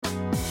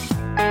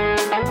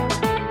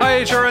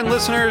HRN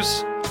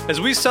listeners.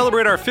 As we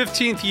celebrate our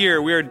 15th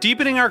year, we are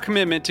deepening our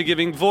commitment to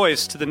giving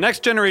voice to the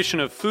next generation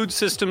of food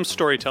systems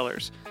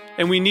storytellers,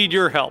 and we need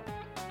your help.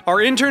 Our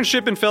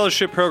internship and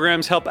fellowship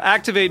programs help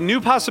activate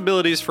new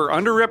possibilities for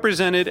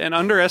underrepresented and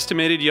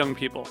underestimated young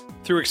people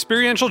through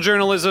experiential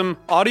journalism,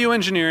 audio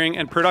engineering,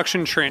 and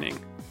production training.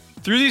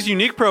 Through these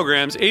unique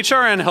programs,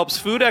 HRN helps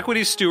food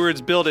equity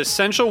stewards build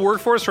essential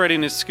workforce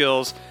readiness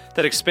skills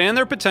that expand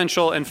their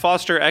potential and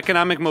foster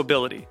economic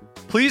mobility.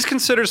 Please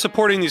consider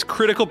supporting these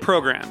critical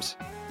programs.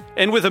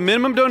 And with a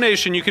minimum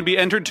donation, you can be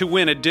entered to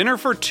win a dinner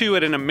for two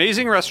at an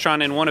amazing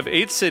restaurant in one of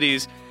 8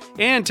 cities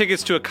and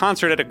tickets to a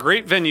concert at a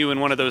great venue in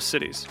one of those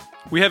cities.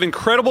 We have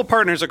incredible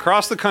partners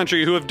across the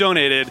country who have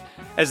donated,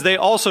 as they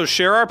also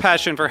share our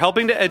passion for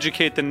helping to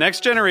educate the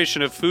next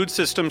generation of food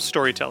systems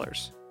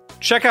storytellers.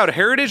 Check out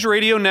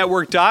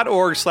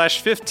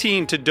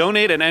heritageradionetwork.org/15 to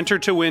donate and enter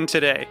to win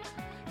today.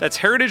 That's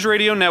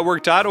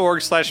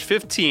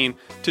heritageradionetwork.org/15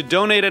 to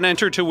donate and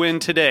enter to win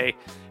today.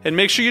 And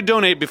make sure you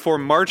donate before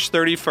March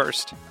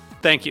 31st.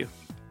 Thank you.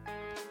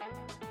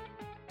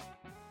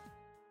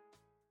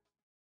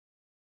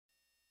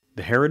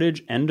 The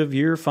Heritage End of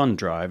Year Fund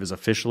Drive is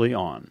officially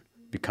on.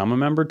 Become a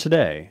member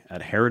today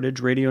at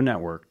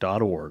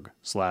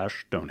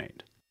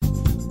heritageradionetwork.org/donate.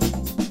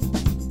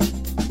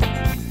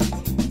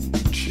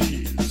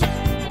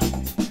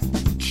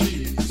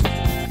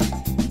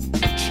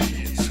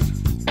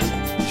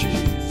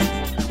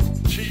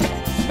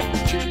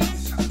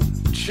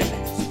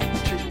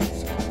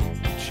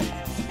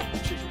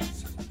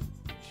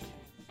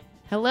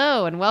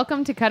 Hello, and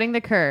welcome to Cutting the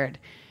Curd.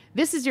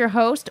 This is your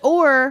host,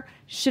 or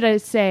should I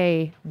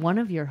say one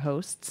of your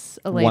hosts,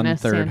 Elena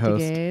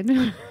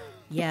Santigade.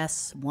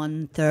 Yes,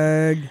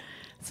 1/3.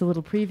 It's a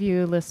little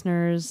preview,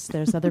 listeners.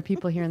 There's other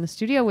people here in the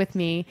studio with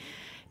me.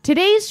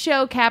 Today's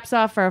show caps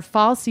off our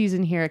fall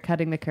season here at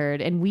Cutting the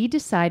Curd, and we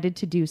decided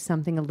to do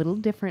something a little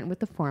different with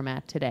the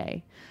format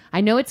today.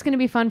 I know it's going to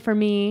be fun for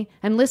me,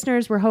 and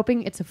listeners, we're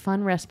hoping it's a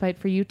fun respite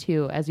for you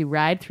too as you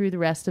ride through the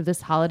rest of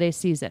this holiday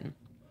season.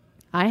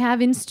 I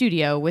have in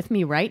studio with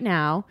me right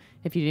now,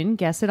 if you didn't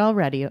guess it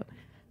already,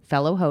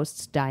 fellow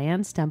hosts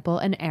Diane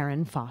Stemple and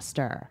Aaron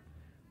Foster.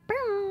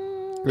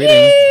 Greetings.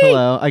 Yay!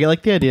 Hello. I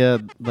like the idea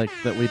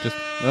that we just...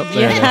 Oh,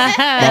 there it is.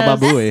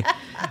 Baba Booey.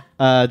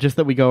 Just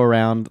that we go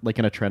around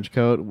in a trench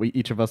coat.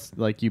 Each of us,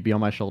 you be on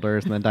my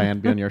shoulders and then Diane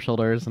be on your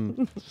shoulders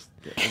and just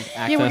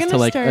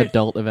access to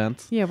adult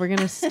events. Yeah, we're going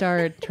to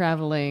start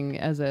traveling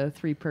as a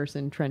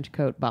 3-person trench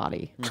coat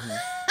body. Mm-hmm.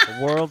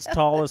 The world's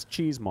tallest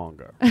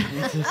cheesemonger.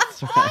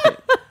 That's right.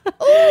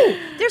 Oh,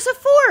 there's a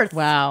 4th.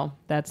 Wow.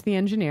 That's the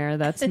engineer.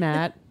 That's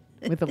Matt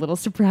with a little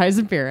surprise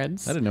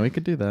appearance. I didn't know he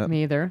could do that.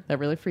 Me either. That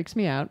really freaks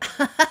me out.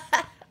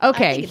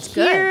 Okay,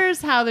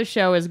 here's how the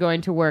show is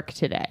going to work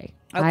today.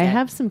 Okay. I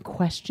have some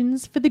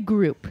questions for the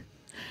group.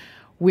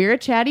 We're a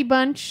chatty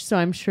bunch, so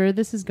I'm sure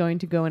this is going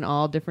to go in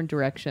all different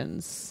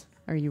directions.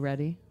 Are you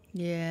ready?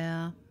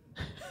 Yeah.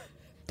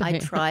 I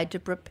tried to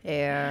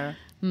prepare.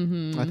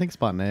 Mm-hmm. I think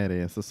spontaneity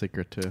is the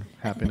secret to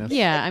happiness.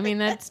 Yeah, I mean,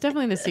 that's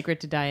definitely the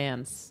secret to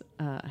Diane's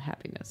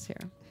happiness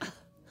here.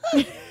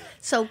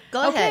 So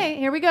go ahead. Okay,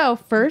 here we go.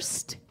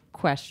 First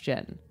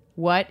question.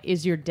 What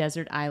is your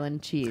desert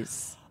island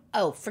cheese?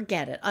 Oh,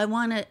 forget it. I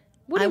want it.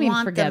 What do you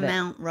mean, forget it? The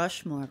Mount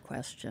Rushmore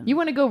question. You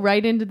want to go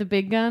right into the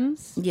big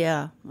guns?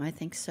 Yeah, I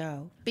think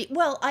so.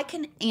 Well, I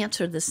can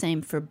answer the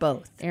same for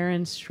both.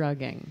 Aaron's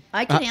shrugging.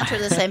 I can answer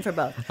the same for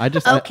both.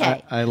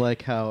 Okay. I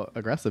like how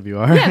aggressive you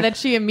are. Yeah, that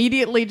she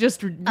immediately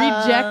just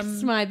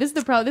rejects my... This is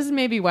the problem. This is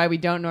maybe why we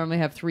don't normally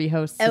have 3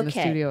 hosts in the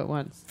studio at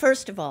once.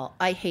 First of all,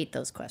 I hate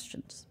those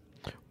questions.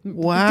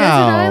 Wow.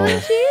 Desert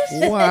island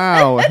cheese?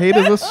 Wow. Hate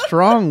is a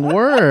strong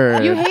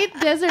word. You hate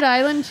desert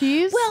island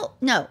cheese? Well,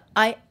 no.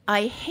 I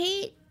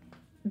hate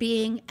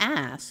being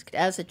asked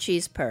as a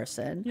cheese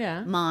person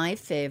my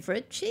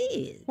favorite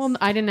cheese. Well,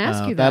 I didn't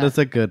ask you that. That is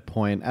a good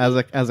point. As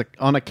a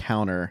on a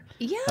counter.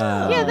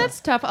 Yeah. Yeah, that's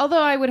tough.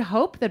 Although I would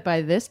hope that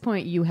by this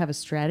point you have a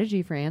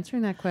strategy for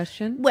answering that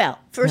question. Well,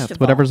 first of all,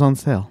 whatever's on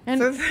sale. And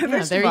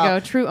there you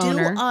go, true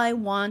owner. Do I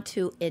want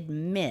to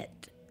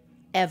admit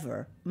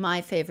ever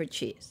my favorite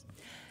cheese?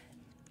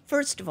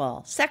 First of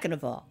all. Second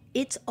of all,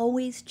 it's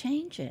always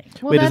changing.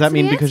 Well, wait, does that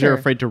mean because you're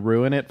afraid to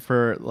ruin it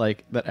for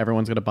that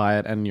everyone's going to buy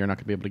it and you're not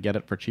going to be able to get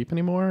it for cheap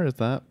anymore? Is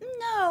that?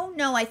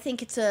 No, I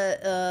think it's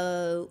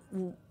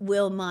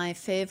will my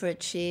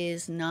favorite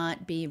cheese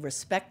not be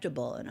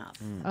respectable enough?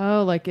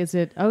 Oh, is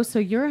it? Oh, so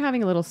you're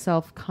having a little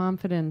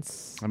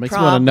self-confidence. That makes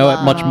me want to know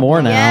it much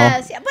more now.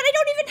 Yes, but I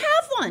don't even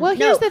have one. Well,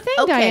 here's the thing,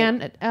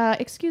 Diane.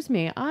 Excuse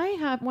me.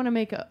 I want to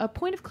make a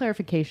point of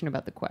clarification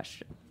about the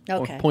question.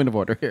 Okay. Point of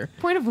order here.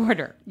 Point of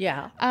order.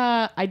 Yeah.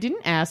 I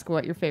didn't ask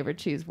what your favorite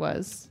cheese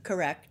was.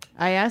 Correct.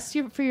 I asked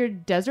you for your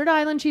desert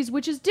island cheese,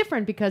 which is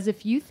different because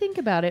if you think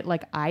about it,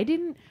 like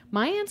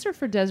my answer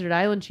for desert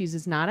island cheese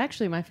is not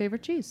actually my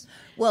favorite cheese.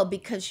 Well,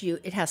 because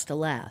it has to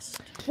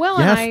last. Well,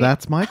 Yes,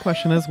 that's my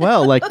question as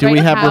well. Like, do Right, we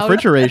have how-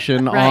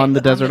 refrigeration Right, on the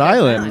on desert the desert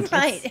island? island.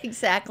 Right,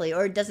 exactly.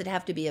 Or does it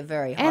have to be a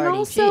very hearty and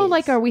also, cheese?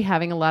 like, are we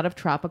having a lot of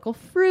tropical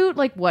fruit?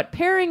 Like, what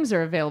pairings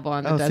are available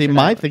on the desert See,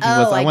 my island? thinking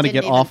was Oh, I I want to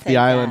didn't get even off the think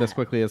island that. as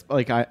quickly as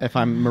if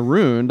I'm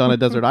marooned on a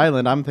desert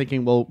island. I'm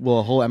thinking, will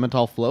a whole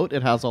Emmental float?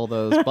 It has all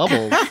those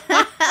bubbles.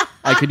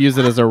 I could use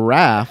it as a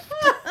raft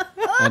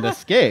and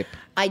escape.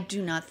 I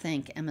do not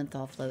think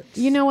Emmental floats.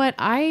 You know what?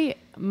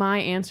 My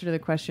answer to the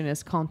question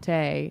is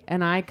Comté,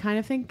 and I kind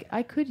of think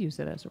I could use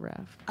it as a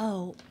raft.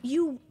 Oh,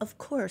 you, of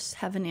course,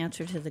 have an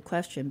answer to the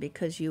question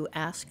because you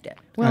asked it.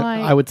 Well,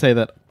 I would say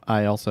that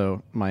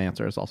my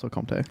answer is also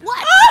Comté.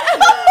 What?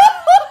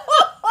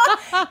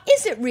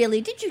 Is it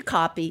really? Did you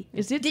copy?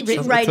 Is it Did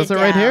written? you write It says it it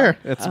down? right here.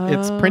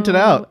 It's printed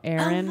out.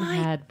 Aaron Oh my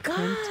had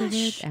printed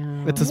gosh. it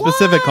out. It's a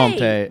specific Why?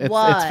 Comté. It's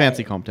Why?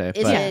 fancy Comté.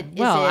 Is But it?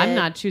 Well, is I'm it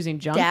not choosing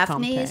junk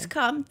Daphne's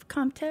Comté.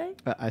 Comté?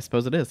 I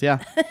suppose it is.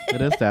 Yeah,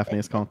 it is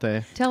Daphne's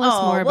Comté. Tell us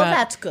Oh, more well, about.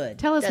 that's good.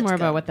 Tell us That's more good.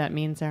 about what that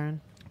means,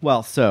 Aaron.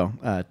 Well, so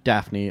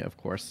Daphne, of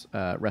course,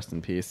 rest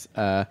in peace,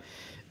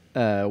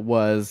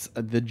 was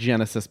the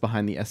genesis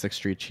behind the Essex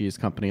Street Cheese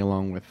Company,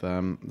 along with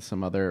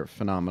some other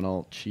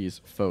phenomenal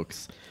cheese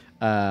folks.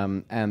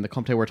 And the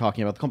Comté we're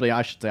talking about, the Comté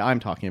I should say I'm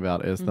talking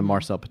about, is the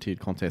Marcel Petit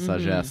Comté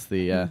Sagesse,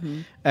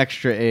 the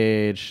extra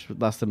age,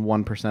 less than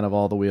 1% of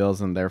all the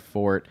wheels in their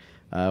fort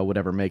would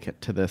ever make it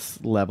to this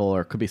level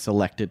or could be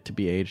selected to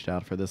be aged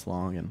out for this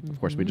long. And of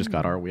course, we just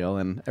got our wheel,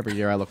 and every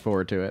year I look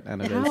forward to it,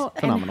 and it is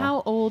phenomenal. And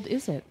how old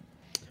is it?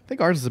 I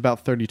think ours is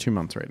about 32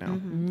 months right now.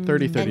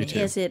 30, 32.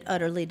 And is it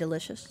utterly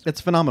delicious? It's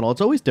phenomenal.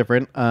 It's always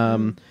different.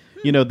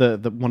 You know, the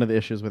one of the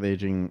issues with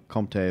aging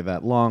Comté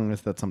that long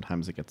is that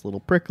sometimes it gets a little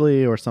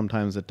prickly, or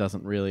sometimes it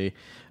doesn't really.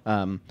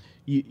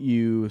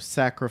 You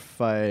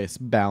sacrifice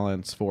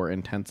balance for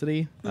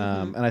intensity,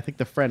 and I think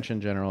the French in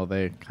general,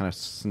 they kind of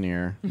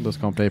sneer those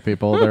Comté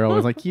people. They're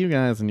always like, "You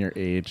guys and your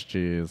age,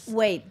 jeez."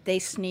 Wait, they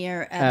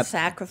sneer at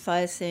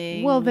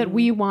sacrificing. Well, that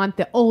we want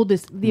the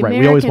oldest. The Right, we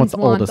Americans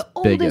always want the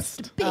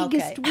oldest,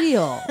 biggest Okay.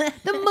 wheel,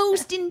 the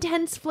most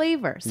intense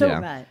flavor. So, Yeah.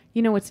 Right.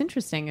 you know what's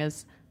interesting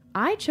is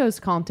I chose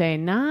Comté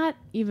not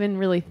even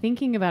really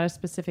thinking about a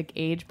specific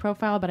age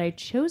profile, but I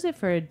chose it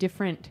for a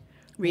different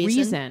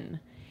reason.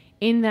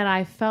 In that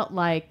I felt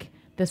like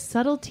the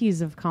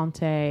subtleties of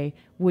Comté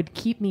would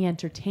keep me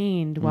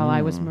entertained while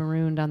I was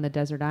marooned on the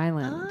desert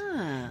island.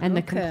 And the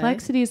okay.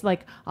 complexities,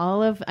 like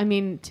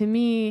to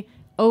me,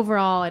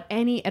 overall,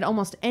 at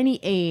almost any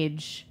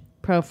age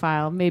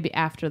profile, maybe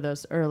after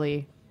those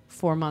early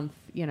 4-month,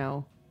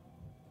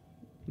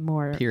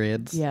 more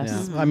Periods.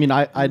 Yes. Yeah. I mean,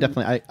 I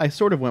definitely, I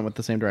sort of went with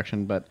the same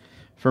direction, but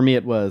for me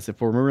it was,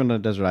 if we're marooned on a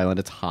desert island,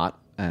 it's hot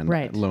and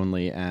Right.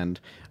 lonely, and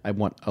I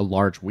want a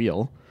large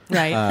wheel.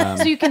 Right.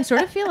 So you can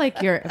sort of feel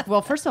like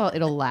well, first of all,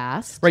 it'll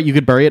last. Right, you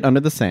could bury it under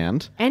the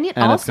sand, And, it's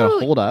also, going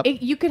to hold up.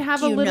 you could have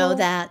Do a you little. know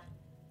that?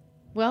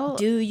 Well,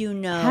 Do you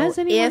know has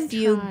anyone if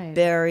you tried?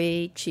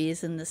 bury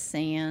cheese in the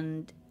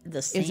sand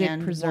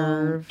it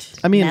preserved? won't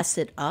I mean, mess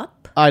it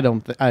up? I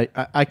don't.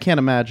 I can't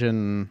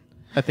imagine.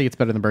 I think it's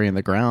better than burying in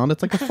the ground.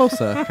 It's like a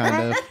fossa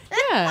kind of,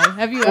 Yeah.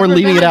 Have you or ever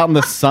leaving been it out in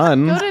the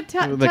sun Go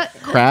to with the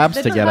crabs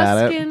the to get at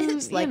it. Tuscan,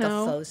 It's like you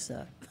know, a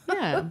fossa.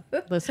 Yeah,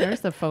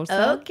 listeners, the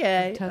fossa.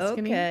 Okay,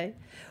 Tuscany. okay.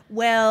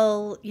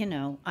 Well,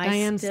 I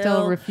Diane's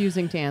still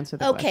refusing to answer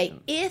the Okay,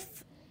 question.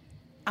 if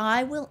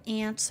I will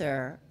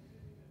answer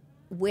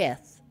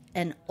with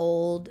an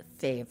old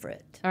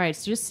favorite, All right,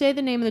 so just say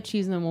the name of the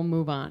cheese and then we'll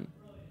move on.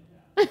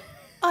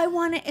 I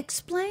want to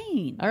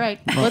explain. All right,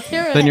 let's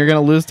hear it. Then you're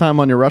going to lose time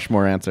on your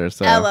Rushmore answer.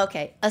 So, Oh,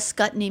 okay. A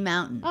Scutney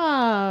Mountain.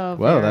 Oh,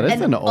 whoa, that very is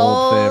an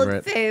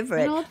old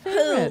favorite. An old Who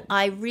favorite.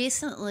 I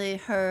recently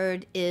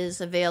heard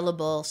is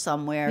available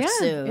somewhere yeah,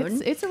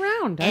 soon. It's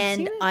around. I've And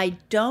seen it. I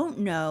don't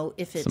know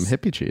if it's some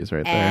hippie cheese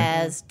right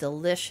there. as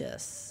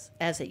delicious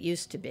as it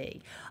used to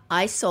be.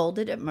 I sold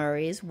it at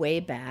Murray's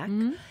way back.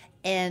 Mm-hmm.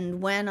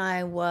 And when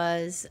I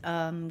was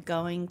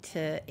going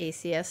to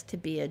ACS to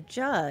be a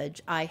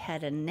judge, I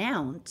had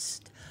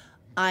announced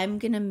I'm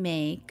going to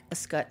make a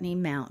Scutney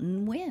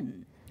Mountain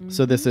win.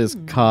 So this is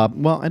Cobb.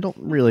 Well, I don't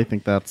really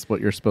think that's what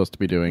you're supposed to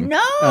be doing.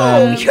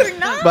 No, you're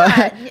not.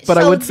 But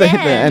I would say that,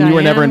 and you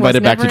were never Diane was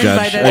invited back to never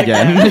judge invited.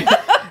 again.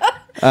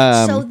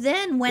 So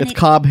then when It's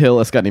Cobb Hill,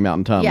 a Scutney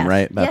Mountain Tum, Yes,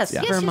 right? yes,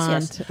 yeah.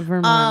 yes.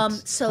 Vermont.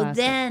 So classic.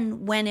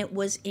 then when it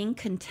was in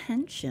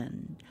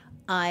contention,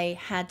 I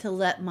had to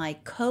let my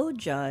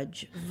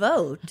co-judge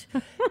vote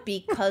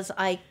because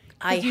I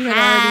you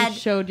had already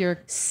showed your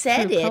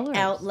said true it colors.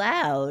 out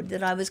loud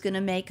that I was going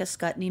to make a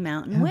Scutney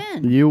Mountain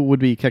win. You would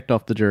be kicked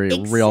off the jury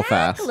real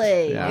fast.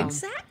 Exactly, Yeah.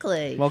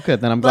 exactly. Well,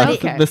 good. Then I'm But glad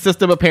okay. the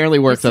system apparently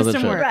works as it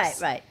system should.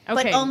 works. Right.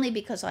 Okay. But only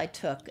because I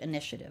took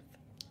initiative.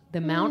 the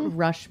Mount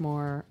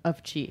Rushmore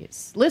of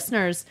cheese.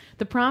 Listeners,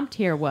 the prompt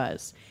here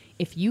was,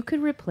 if you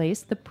could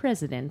replace the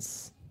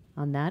presidents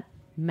on that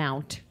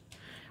mount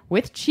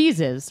with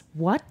cheeses,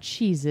 what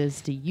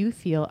cheeses do you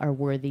feel are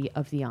worthy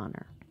of the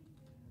honor?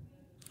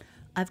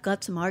 I've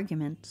got some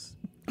arguments.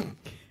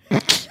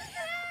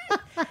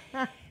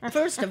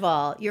 First of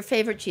all, your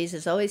favorite cheese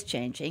is always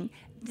changing.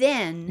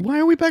 Then, Why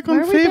are we back Why on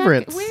are we back-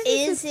 favorites? where-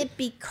 is it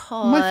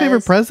because My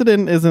favorite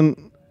president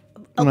isn't.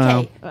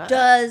 Okay, No.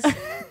 does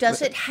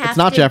it have It's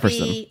not to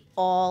Jefferson. be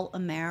all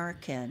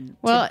American?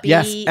 Well, to be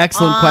Yes,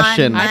 excellent on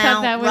question. I Mount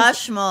thought that was.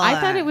 Rushmore. I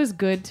thought it was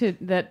good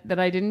that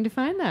I didn't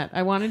define that.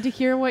 I wanted to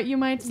hear what you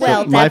might say.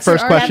 Well, My that's-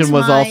 first question that's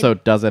was my- also,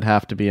 does it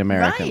have to be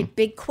American? Right,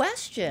 big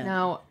question.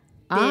 now,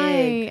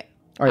 Big.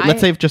 All right,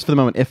 let's say just for the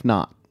moment, if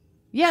not.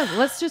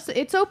 let's just.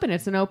 It's open.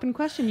 It's an open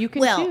question. You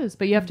can Well, choose,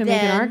 but you have to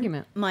make an then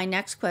argument. My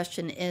next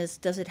question is,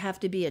 does it have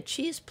to be a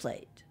cheese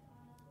plate?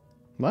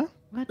 What?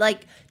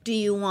 Like, do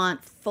you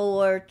want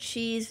 4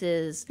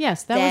 cheeses?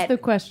 Yes, that was the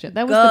question.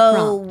 That was go the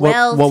prompt.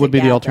 well What would be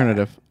the together?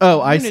 alternative? Oh,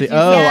 I see. Unity.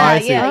 Oh, Yeah, I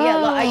see. yeah, yeah.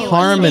 Well, are you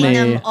Harmony. eating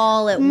them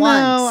all at once?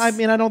 No, I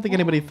mean, I don't think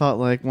anybody thought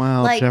like,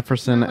 wow, Like,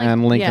 Jefferson not like-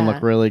 and Lincoln yeah.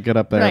 look really good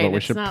up there, Right, but we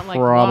it's should not like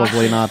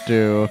probably not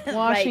do.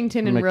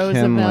 Washington and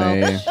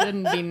McKinley. Roosevelt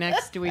shouldn't be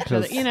next to each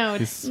other. You know,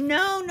 it's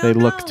No, They no.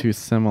 look too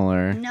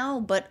similar. No,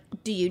 but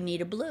do you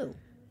need a blue?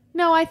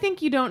 no. I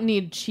think you don't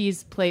need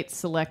cheese plate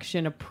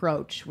selection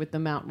approach with the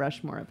Mount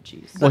Rushmore of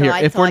cheese. Well, But here, I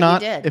if we're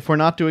thought you not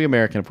did. doing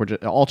American, if we're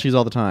just all cheese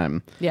all the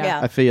time, Yeah.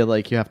 I feel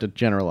like you have to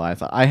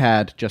generalize. I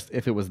had just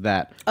if it was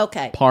that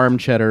Okay. Parm,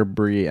 cheddar,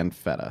 brie, and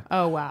feta.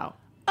 Oh wow.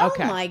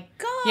 Okay. Oh my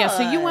god. Yeah,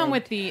 so you went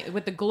with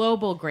the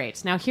global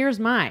greats. Now here's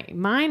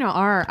mine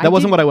are. That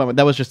wasn't what I went with.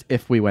 That was just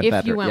if we went If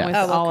that. you went yeah. with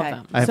Oh, all of okay.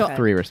 them. I have So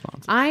 3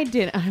 responses. I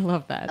did. I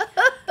love that.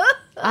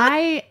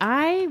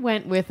 I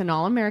went with an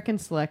all-American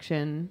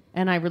selection,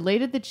 and I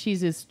related the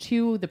cheeses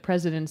to the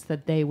presidents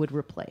that they would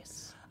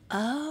replace.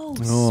 Oh,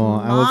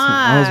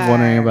 I was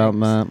wondering about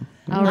that.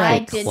 All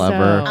right, So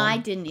clever. I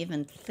didn't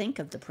even think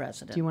of the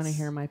president. Do you want to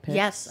hear my picks?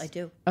 Yes, I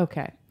do.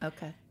 Okay.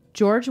 Okay.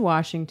 George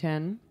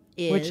Washington,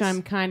 which Is?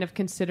 I'm kind of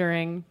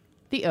considering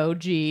the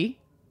OG.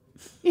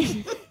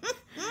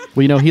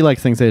 Well, you know, he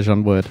likes things aged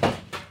on wood.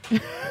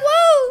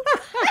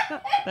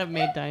 That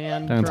made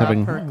Diane Diane's drop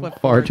having her clipboard.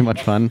 far too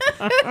much fun.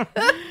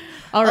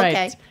 All right.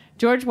 Okay.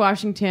 George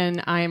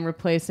Washington, I am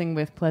replacing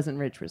with Pleasant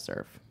Ridge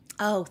Reserve.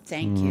 Oh,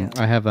 thank you.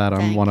 I have that on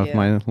Thank one you. of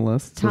my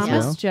lists as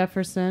Thomas well.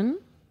 Jefferson,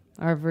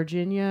 our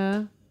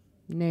Virginia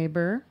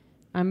neighbor,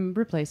 I'm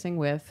replacing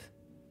with,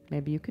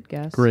 maybe you could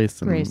guess,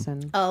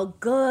 Grayson. Oh,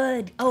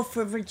 good. Oh,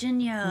 for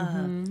Virginia. Okay.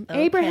 Mm-hmm.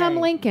 Abraham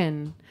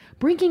Lincoln,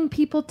 bringing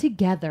people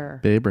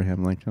together.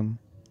 Abraham Lincoln.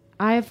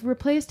 I've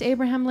replaced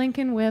Abraham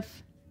Lincoln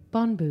with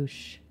Bon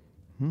Bouche.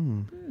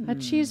 A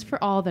cheese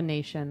for all the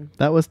nation.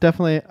 That was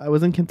definitely, I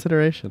was in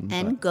consideration.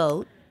 And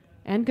goat.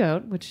 And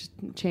goat, which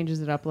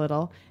changes it up a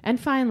little. And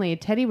finally,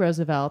 Teddy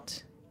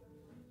Roosevelt,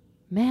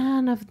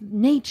 man of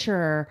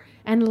nature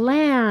and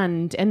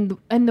land and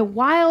the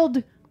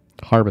wild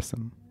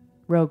Harbison.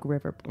 Rogue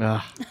River.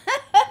 Ugh.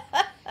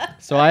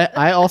 So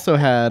I also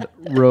had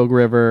Rogue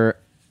River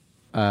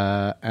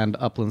and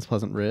Upland's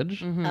Pleasant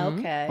Ridge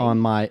Okay. on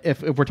my,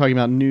 if we're talking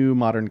about new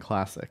modern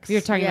classics.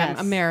 You're talking Yes,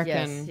 about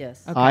American.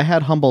 yes. Okay. I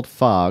had Humboldt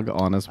Fog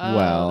on as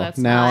well. that's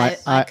Now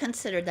nice. I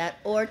considered that,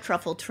 or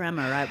truffle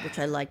tremor, which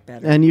I like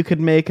better. and you could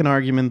make an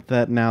argument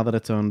that now that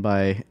it's owned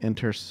by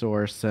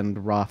Intersource and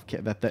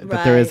Rothke, that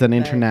there is an Right,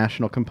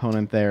 international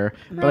component there.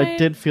 But I Right.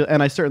 did feel,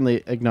 and I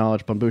certainly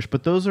acknowledge Bon Bouche,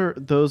 but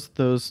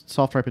those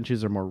soft ripened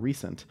cheeses are more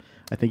recent.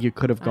 I think you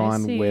could have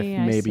gone see, with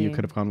I maybe you see.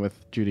 could have gone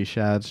with Judy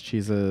Shadd's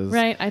cheeses.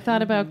 Right. I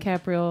thought about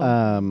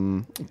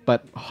Capriol.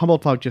 But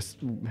Humboldt Fog just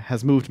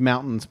has moved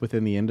mountains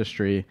within the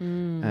industry,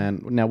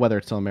 and now whether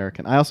it's still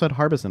American. I also had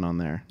Harbison on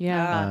there.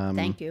 yeah.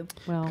 Thank you.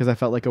 well, Because I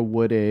felt like a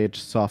wood aged,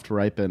 soft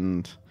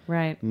ripened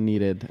right.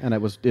 needed, and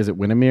it was. Is it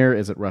Windermere?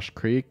 Is it Rush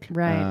Creek?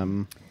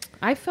 Right.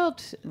 I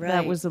felt that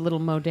Right. was a little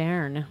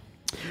modern.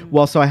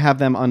 Well, so I have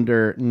them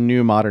under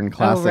new modern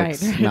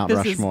classics, oh, right. Mount this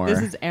Rushmore. Is,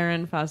 this is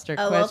Aaron Foster.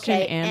 Oh, Question,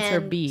 okay. answer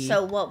and B.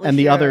 So what was and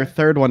the your, other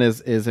third one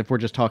is if we're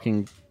just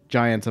talking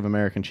giants of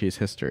American cheese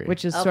history,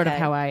 which is sort of Okay.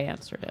 how I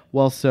answered it.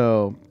 well,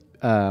 so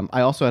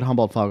I also had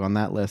Humboldt Fog on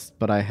that list,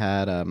 but I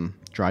had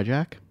Dry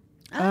Jack.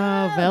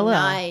 Oh, Villa.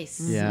 Nice.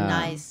 Yeah.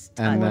 Nice.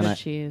 And What then a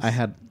cheese. I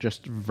had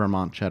just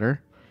Vermont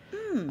cheddar.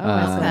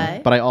 Okay.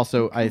 But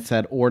I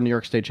said or New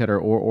York State cheddar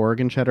or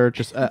Oregon cheddar,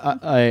 just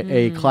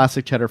a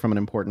classic cheddar from an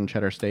important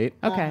cheddar state.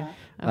 Okay.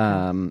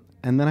 And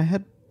then I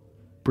had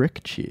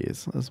brick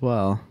cheese as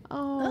well.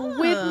 Oh,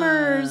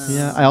 Whitmer's.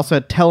 Yeah, I also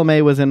had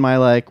Teleme was in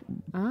my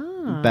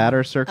Ah.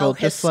 batter circle, Oh,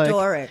 just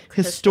historic. like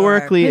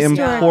historically Historic,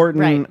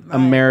 important right.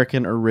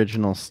 American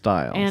original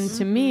styles. And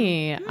to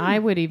me, I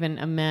would even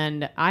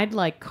amend. I'd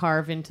like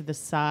carve into the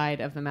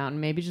side of the mountain,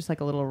 maybe just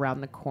like a little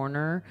around the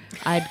corner.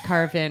 I'd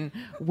carve in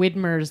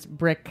Widmer's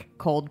brick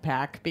cold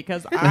pack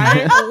because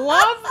I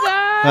love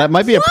that. that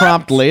might be a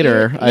prompt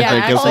later, I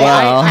think, as actually,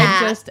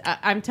 well.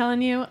 I'm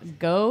telling you,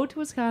 go to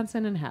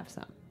Wisconsin and have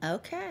some.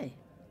 Okay.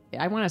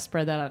 I want to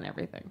spread that on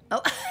everything.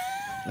 Oh,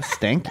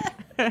 Stanky.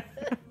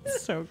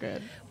 So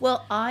good.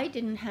 well, I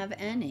didn't have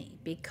any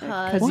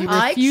because 'Cause you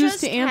I refused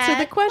just to answer the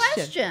had question.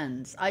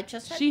 Questions. I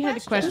just had She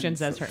questions. had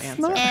questions as her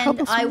answer. not how And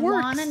this I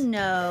works. want to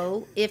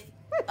know if,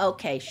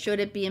 okay, should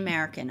it be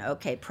American?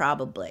 Okay,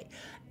 probably.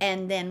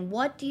 And then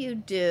what do you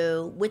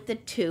do with the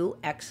two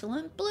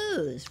excellent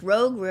blues,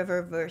 Rogue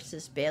River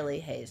versus Bailey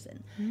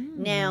Hazen?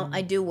 Now,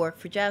 I do work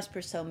for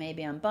Jasper, so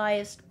maybe I'm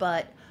biased,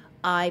 but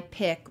I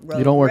pick Rogue River.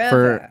 You don't work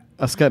for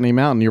Ascutney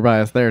Mountain. You're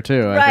biased there,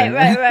 too.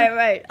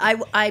 Right.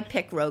 I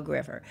pick Rogue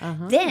River.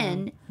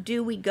 Then,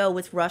 do we go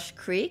with Rush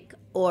Creek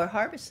or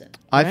Harbison?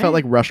 I felt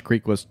like Rush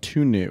Creek was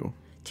too new.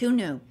 Too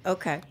new.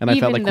 Okay. And I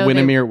felt Even like though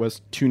Windermere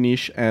was too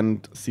niche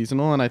and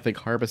seasonal, and I think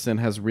Harbison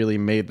has really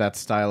made that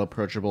style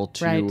approachable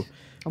to Right.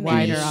 A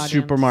wider audience.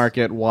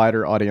 supermarket,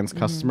 wider audience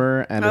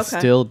customer, and it's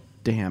still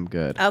damn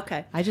good.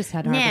 Okay. I just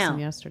had Now- Harbison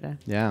yesterday.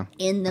 Yeah.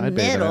 In the I'd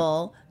bathe in it.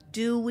 middle,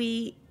 do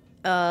we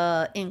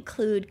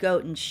include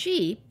goat and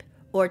sheep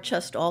or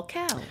just all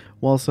cow?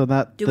 Well, so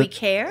that... Do we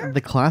care?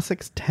 The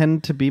classics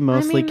tend to be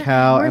mostly I mean,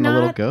 cow we're and a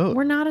little not- goat.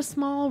 We're not a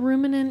small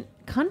ruminant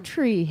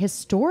country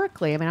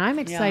historically. I mean, I'm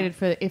excited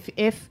for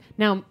if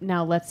now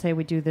let's say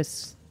we do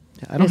this.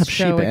 I don't this have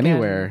sheep show again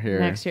anywhere here.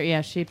 next year.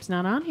 Yeah, sheep's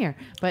not on here.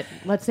 But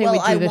let's say Well, we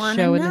I do this want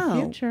show to in the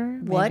know future.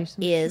 maybe what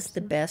some is sheep.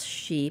 the best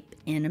sheep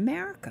in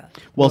America?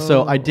 Well,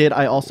 so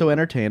I also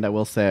entertained. I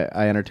will say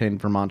I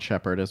entertained Vermont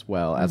Shepherd as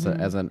well as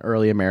as an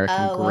early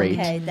American great.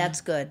 Okay,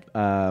 that's good.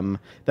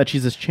 That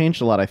cheese has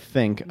changed a lot, I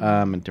think,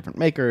 and different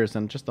makers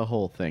and just the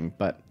whole thing.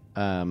 But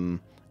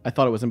I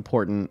thought it was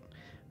important.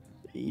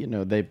 You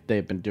know,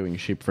 they've been doing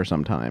sheep for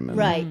some time. And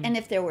Right, and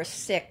if there were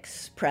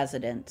 6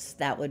 presidents,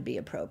 that would be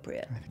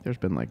appropriate. I think there's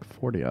been like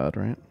 40 odd,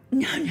 right?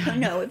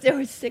 No, if there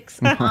were 6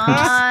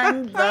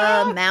 on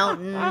the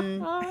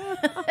mountain,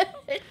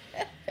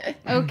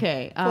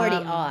 Okay, 40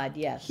 odd,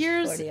 yes.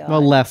 here's- 40 odd.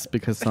 Well, less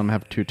because some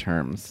have 2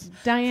 terms.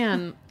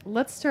 Diane.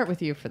 Let's start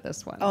with you for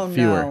this one. Oh,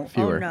 fewer, no.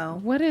 fewer. Oh, no.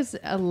 What is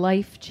a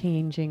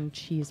life-changing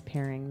cheese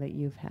pairing that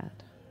you've had?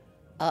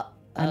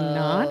 I'm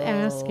not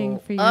asking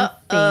for your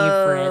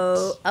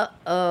favorite.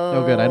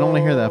 Oh, good. I don't want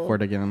to hear that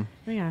word again.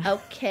 Yeah.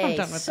 Okay,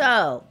 done with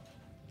so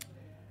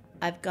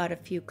I've got a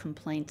few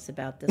complaints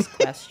about this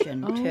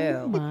question Oh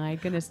too. my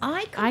goodness! I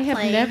have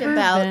complained never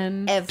about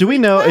been. every Do we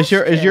know is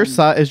your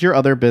question. is your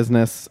other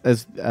business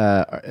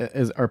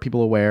are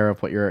people aware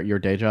of what your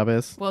day job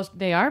is? Well,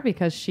 they are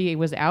because she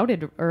was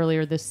outed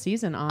earlier this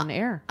season on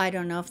air. I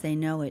don't know if they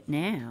know it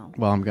now.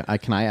 Well,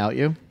 can I out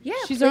you? Yeah,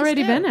 She's please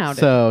already do. been outed.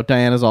 So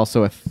Diane is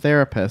also a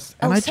therapist,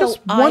 and I so just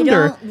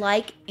wonder. I don't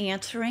like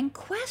answering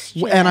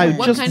questions. And I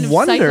what just kind of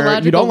wonder,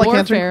 psychological you don't like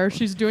warfare answering-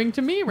 she's doing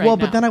to me right Well,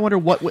 now? but then I wonder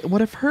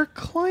what if her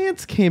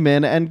clients came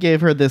in and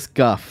gave her this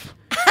guff?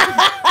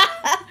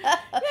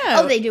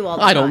 Oh, they do all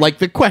the time. I don't like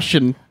the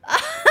question.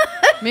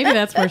 maybe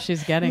that's where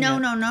she's getting No, it.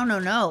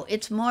 no.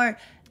 It's more.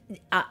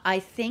 I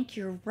think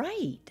you're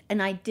right,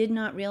 and I did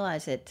not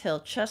realize it till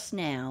just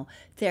now.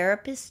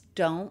 Therapists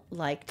don't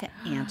like to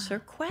answer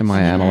questions. Am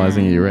I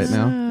analyzing you right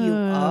now? You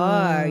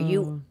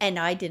are and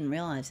I didn't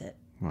realize it.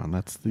 Well,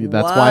 that's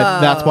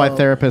why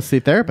therapists see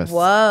therapists.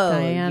 Whoa,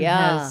 Diane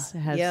yeah,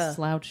 has yeah.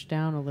 slouched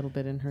down a little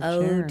bit in her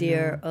Oh chair.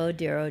 dear, now. oh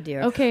dear, oh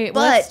dear. Okay, but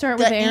let's start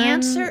with the Aaron.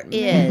 answer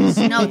is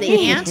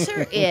the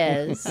answer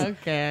is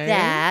Okay.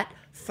 that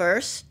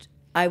first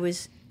I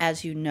was,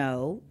 as you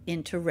know,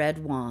 into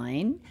red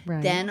wine.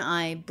 Right. Then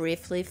I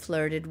briefly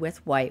flirted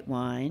with white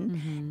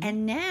wine,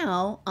 and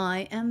now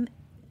I am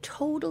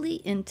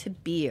totally into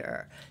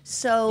beer.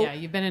 So Yeah,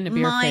 you've been in a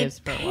beer my phase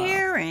for a while.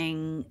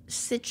 pairing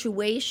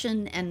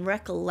situation and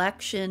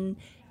recollection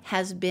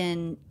has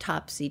been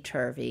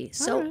topsy-turvy.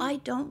 So right. I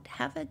don't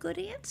have a good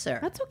answer.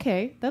 That's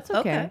okay. That's okay.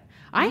 Okay.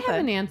 I have Okay.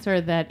 an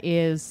answer that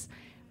is.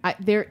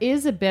 There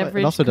is a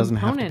beverage. also doesn't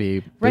have to component.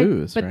 be Right,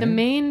 booze, but the right?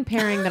 main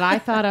pairing that I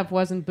thought of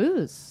wasn't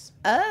booze.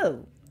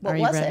 Oh, what Are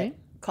you was ready? it?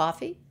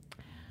 Coffee?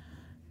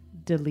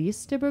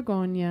 Delice de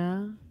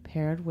Bourgogne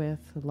paired with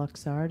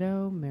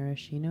Luxardo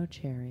maraschino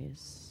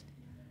cherries.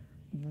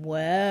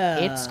 Wow.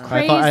 It's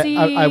I thought crazy.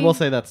 I will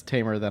say that's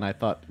tamer than I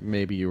thought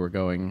maybe you were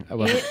going. I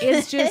wasn't- It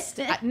is just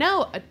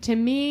no. To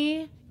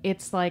me,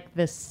 it's like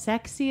the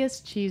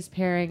sexiest cheese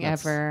pairing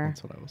ever.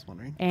 That's what I was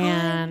wondering.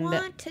 And I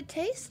want to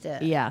taste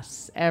it.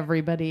 yes,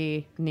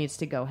 everybody needs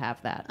to go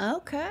have that.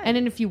 Okay. And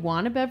then if you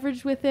want a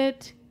beverage with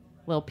it,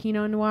 a little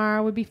Pinot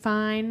Noir would be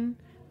fine.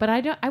 But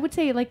I would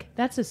say like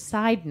that's a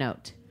side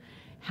note.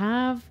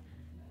 Have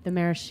the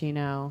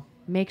maraschino.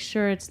 Make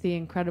sure it's the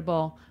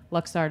incredible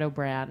Luxardo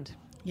brand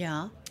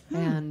yeah.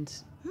 and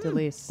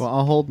Delice. Well,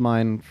 I'll hold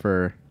mine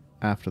for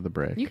after the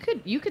break. You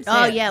could say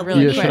Oh, it yeah,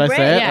 really we quick. should I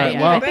say it? Yeah, All right,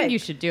 yeah. well- I think you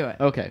should do it.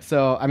 Okay,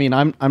 so I mean,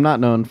 I'm not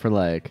known for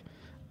like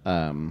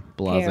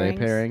blase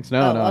pairings.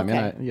 No, Oh, I mean,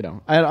 okay.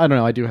 I don't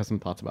know. I do have some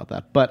thoughts about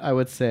that, but I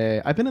would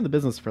say I've been in the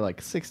business for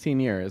like 16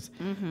 years.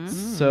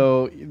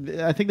 So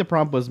I think the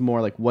prompt was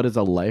more like, what is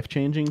a life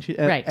changing?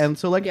 Right. And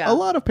so like Yeah. a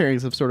lot of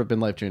pairings have sort of been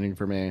life changing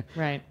for me.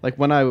 Right. Like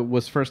when I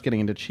was first getting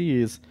into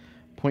cheese,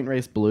 Point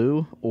Race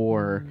Blue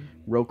or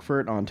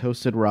Roquefort on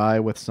toasted rye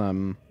with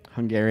some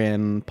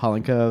Hungarian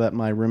Palinka that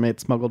my roommate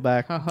smuggled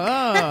back.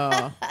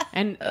 Oh,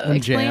 and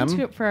explain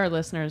jam. for our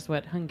listeners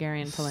what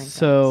Hungarian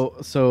Palinka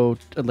is. So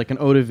like an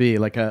eau de vie,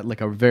 like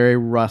a very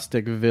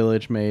rustic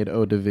village made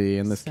eau de vie.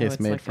 In this So case,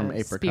 it's made like from a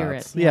apricots.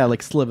 spirit, Yeah, yeah.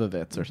 like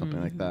Slivovitz or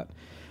something like that.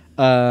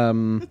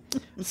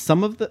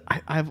 Some of the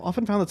I've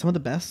often found that some of the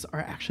best are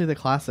actually the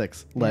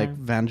classics, like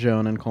Van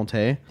Joen and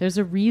Comté. There's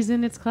a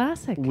reason it's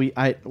classic.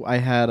 I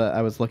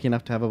was lucky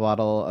enough to have a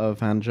bottle of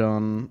Van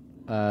Joen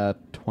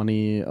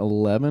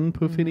 2011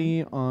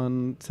 Pouffini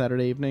on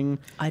Saturday evening.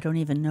 I don't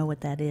even know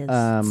what that is.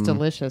 It's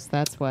delicious.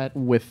 That's what.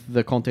 With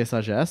the Comté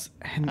Sagesse.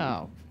 And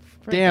Oh.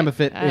 damn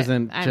if it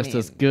isn't just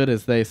as good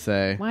as they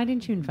say. Why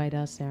didn't you invite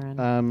us,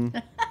 Aaron?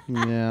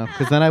 Yeah,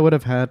 because then I would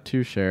have had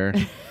to share.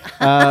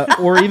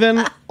 Or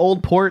even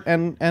Old Port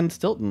and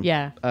Stilton.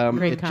 Yeah,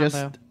 great it combo.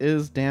 just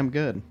is damn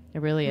good.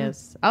 It really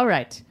is. All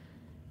right.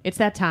 It's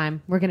that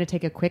time. We're going to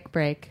take a quick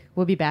break.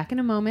 We'll be back in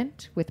a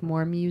moment with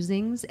more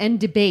musings and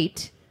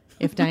debate,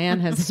 if Diane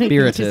has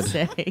anything to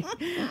say,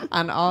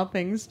 on all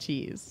things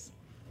cheese.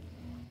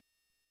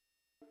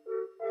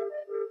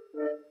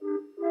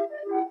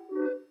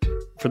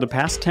 For the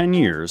past 10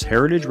 years,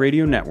 Heritage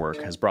Radio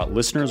Network has brought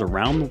listeners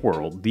around the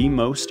world the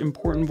most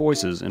important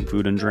voices in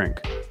food and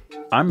drink.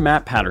 I'm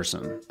Matt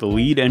Patterson, the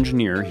lead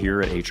engineer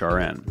here at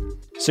HRN.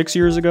 6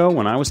 years ago,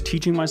 when I was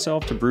teaching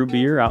myself to brew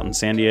beer out in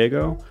San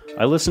Diego,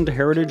 I listened to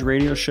Heritage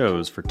Radio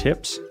shows for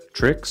tips,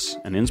 tricks,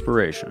 and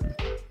inspiration.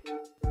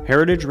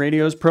 Heritage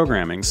Radio's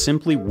programming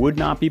simply would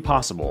not be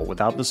possible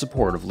without the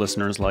support of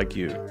listeners like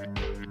you.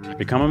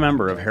 Become a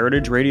member of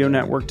Heritage Radio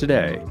Network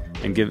today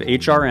and give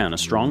HRN a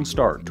strong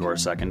start to our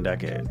second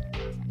decade.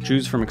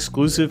 Choose from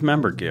exclusive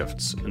member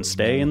gifts and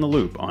stay in the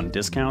loop on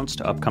discounts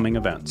to upcoming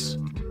events.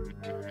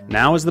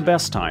 Now is the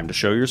best time to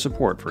show your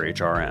support for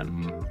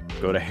HRN.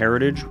 Go to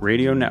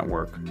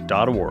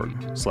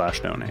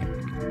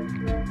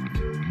heritageradionetwork.org/donate.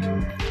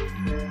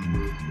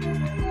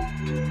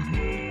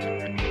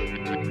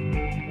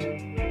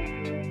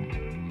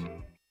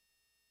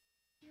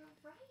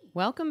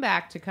 Welcome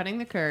back to Cutting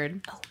the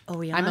Curd. Oh,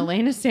 we on? I'm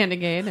Elena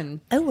Standigate, and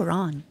we're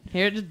on.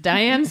 here's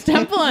Diane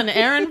Stemple and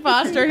Aaron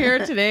Foster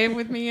here today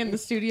with me in the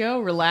studio,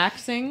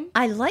 relaxing.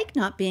 I like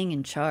not being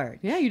in charge.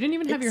 Yeah, you didn't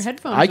even have your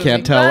headphones. I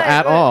can't with tell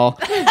at all.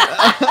 you.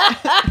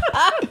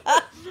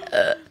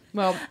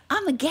 Well,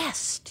 I'm a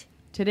guest.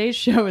 today's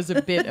show is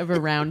a bit of a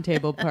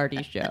roundtable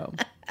party show.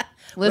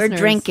 We're Listeners,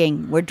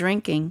 drinking. We're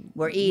eating.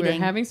 We're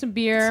having some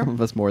beer. Some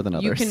of us more than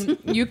others.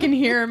 You can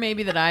hear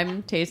maybe that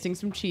I'm tasting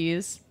some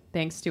cheese,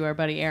 thanks to our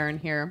buddy Aaron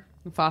here.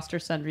 Foster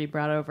Sundry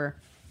brought over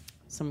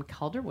some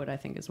Calderwood, I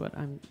think is what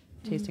I'm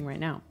tasting right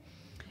now.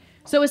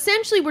 So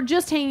essentially, we're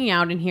just hanging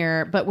out in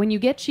here, but when you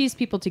get cheese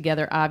people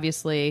together,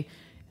 obviously,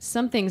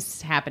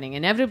 something's happening.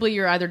 Inevitably,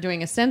 you're either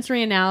doing a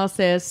sensory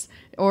analysis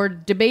or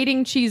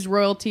debating cheese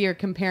royalty or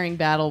comparing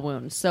battle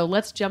wounds. So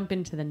let's jump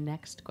into the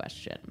next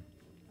question,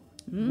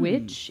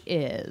 which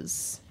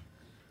is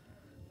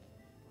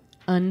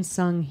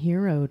unsung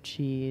hero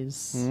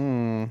cheese.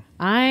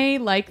 I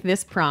like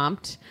this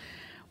prompt.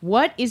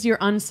 What is your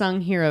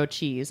unsung hero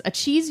cheese? A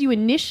cheese you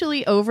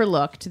initially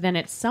overlooked, then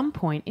at some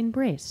point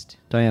embraced.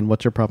 Diane,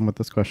 what's your problem with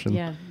this question?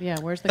 Yeah.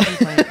 Where's the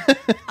complaint?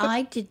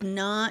 I did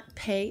not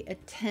pay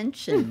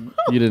attention.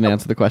 You didn't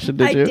answer the question,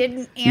 did you? I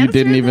didn't You answer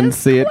didn't even this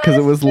see it because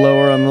it was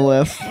lower on the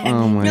list.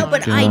 Oh my No,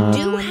 but God. I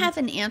do have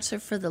an answer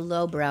for the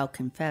lowbrow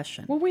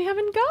confession. Well, we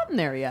haven't gotten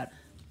there yet.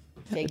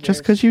 Figures.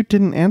 Just because you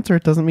didn't answer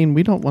it doesn't mean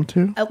we don't want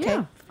to. Okay.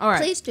 Yeah. All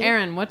right. Please do.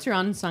 Aaron, what's your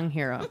unsung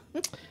hero?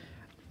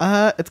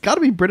 It's got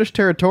to be British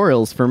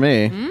territorials for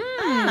me.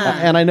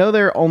 And I know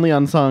they're only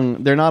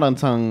unsung. They're not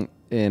unsung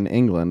in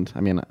England.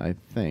 I mean, I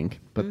think.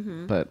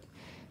 But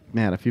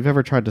man, if you've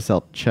ever tried to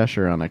sell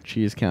Cheshire on a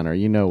cheese counter,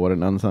 you know what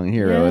an unsung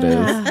hero it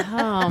is.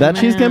 Oh, That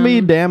cheese can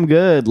be man. damn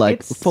good, like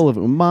It's- full of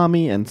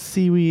umami and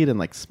seaweed and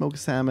like smoked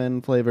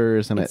salmon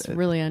flavors, and It's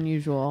really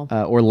unusual.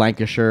 or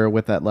Lancashire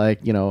with that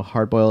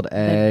hard boiled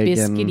egg,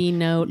 biscuity and,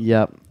 note.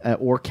 Yep,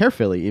 or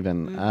Caerphilly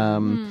even.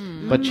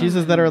 But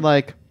cheeses that are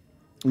like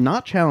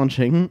not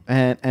challenging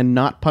and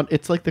not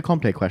it's like the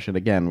Comté question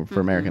again for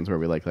Americans, where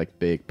we like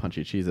big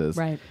punchy cheeses,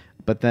 Right.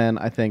 But then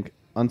I think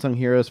unsung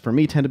heroes for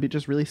me tend to be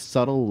just really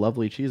subtle,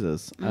 lovely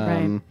cheeses.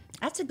 Right.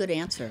 That's a good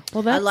answer.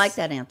 Well, I that's- like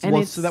that answer. and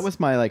Well, it's- so that was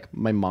my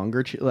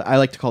monger cheese. I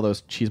like to call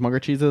those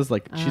cheesemonger cheeses.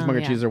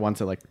 Cheesemonger yeah. cheeses are ones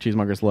that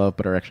cheesemongers love,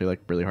 but are actually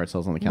really hard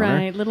sells on the counter.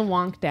 Right, little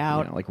wonked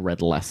out. You know, like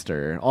Red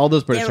Leicester, all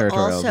those British They're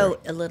territorials. also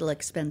a little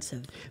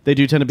expensive. They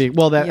do tend to be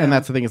Yeah. and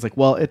that's the thing is it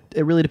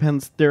really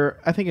depends. They're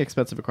I think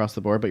expensive across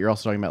the board, but you're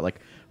also talking about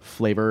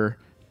flavor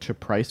to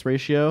price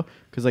ratio,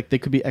 because they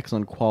could be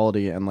excellent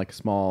quality and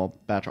small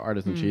batch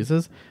artisan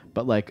cheeses,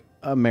 but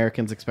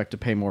Americans expect to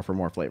pay more for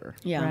more flavor.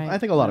 Yeah. Right. I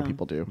think a lot of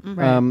people do.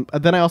 Right.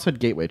 Then I also had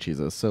gateway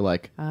cheeses, so yes.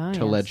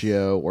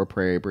 Taleggio or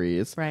Prairie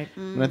Breeze. Right.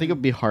 And I think it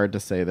would be hard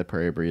to say that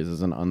Prairie Breeze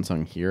is an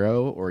unsung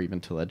hero or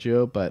even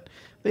Taleggio, but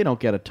they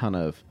don't get a ton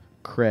of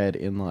cred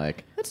in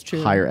That's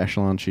true. higher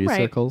echelon cheese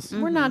Right. circles.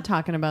 We're not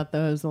talking about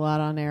those a lot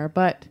on air,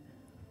 but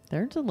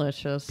they're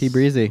delicious. Pea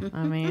Breezy.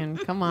 I mean,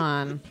 come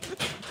on.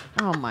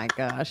 Oh my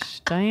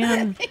gosh.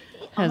 Diane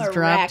has I'm a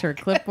dropped wreck. her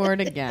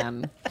clipboard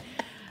again.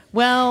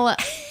 Well,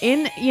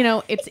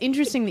 it's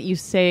interesting that you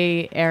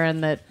say,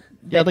 Aaron, that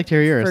I'd like to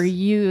hear yours. for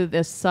you,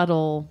 the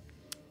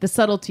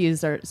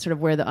subtleties are sort of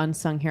where the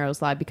unsung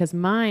heroes lie, because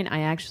mine,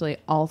 I actually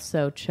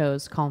also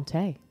chose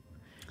Comté.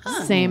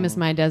 Same as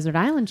my desert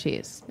island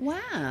cheese. Wow.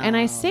 And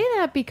I say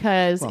that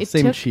because it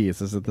same took...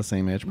 cheese. Is it the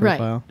same age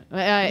profile?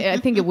 Right. I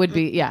think it would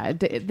be, yeah.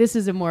 This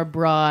is a more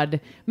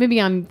broad... Maybe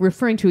I'm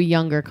referring to a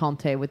younger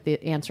Comte with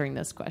answering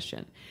this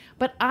question.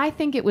 But I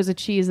think it was a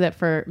cheese that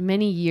for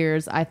many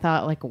years I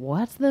thought, like,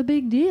 what's the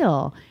big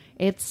deal?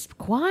 It's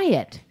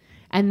quiet.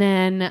 And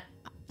then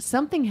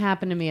something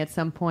happened to me at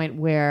some point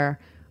where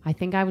I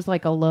think I was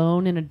like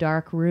alone in a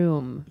dark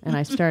room and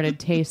I started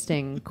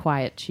tasting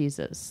quiet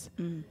cheeses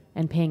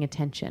and paying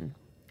attention.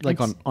 Like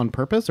on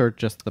purpose, or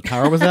just the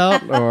power was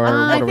out, or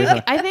what are we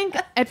saying? I think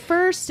at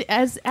first,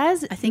 as I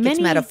think it's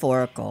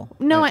metaphorical.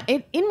 No,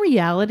 in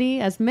reality,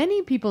 as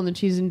many people in the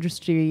cheese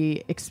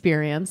industry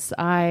experience,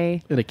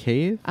 in a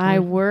cave. I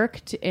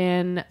worked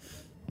in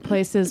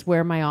places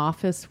where my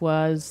office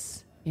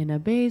was in a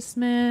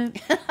basement,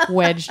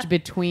 wedged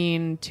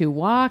between two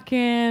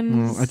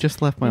walk-ins. I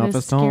just left my in a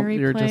office. scary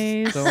Don't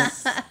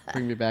place.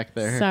 bring me back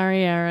there.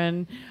 Sorry,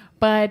 Aaron.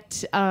 But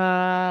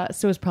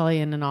so it's probably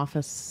in an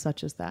office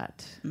such as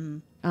that.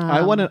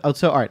 I want to.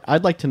 So, all right.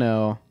 I'd like to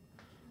know.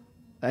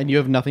 And you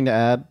have nothing to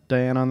add,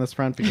 Diane, on this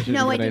front? Because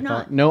No, I do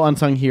not. No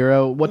unsung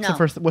hero. What's No.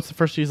 the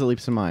first cheese that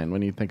leaps in mind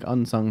when you think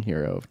unsung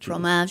hero of cheese?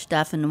 Fromage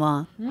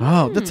dauphinois.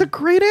 Oh, that's a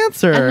great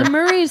answer. And the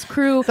Murray's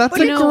crew. That's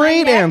you a know,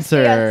 great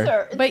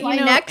answer. But my you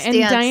know, next and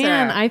answer.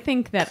 Diane, I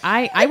think that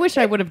I wish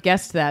I would have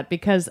guessed that,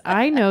 because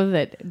I know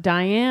that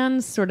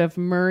Diane's sort of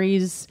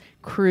Murray's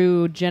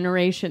crew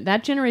generation,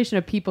 that generation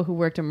of people who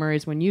worked at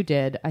Murray's when you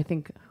did, I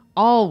think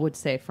all would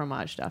say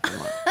fromage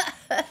dauphinois.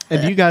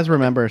 And do you guys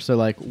remember? So,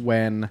 like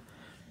when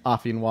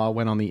Dauphinois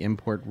went on the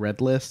import red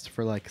list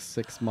for like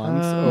 6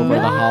 months over the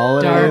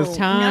holidays, Dark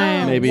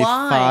time. maybe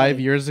Why? 5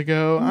 years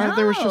ago.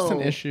 There was just an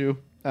No. issue.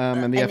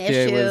 And the An FDA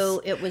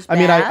issue, it was I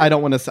mean, bad? I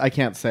don't want to. I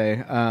can't say.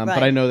 But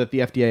Right. I know that the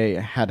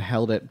FDA had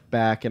held it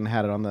back and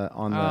had it on the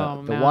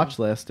Oh, the no. watch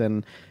list,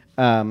 and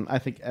I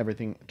think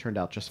everything turned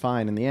out just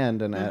fine in the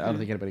end. And I don't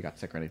think anybody got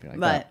sick or anything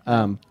like Right.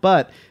 that.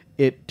 But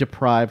it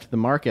deprived the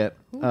market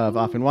of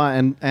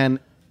Dauphinois, and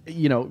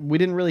you know, we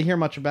didn't really hear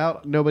much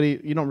about. You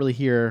don't really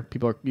hear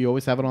people. You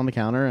always have it on the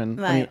counter, and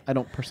I mean, Right. I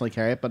don't personally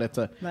carry it, but it's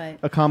a Right.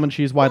 a common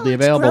cheese widely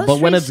it's available. But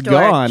when grocery it's store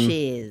gone,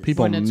 cheese.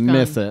 people When it's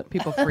miss gone, it.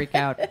 people freak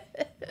out.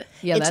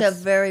 Yeah, It's a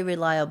very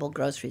reliable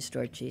grocery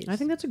store cheese. I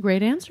think that's a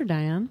great answer,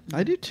 Diane.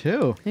 I do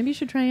too. Maybe you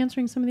should try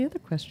answering some of the other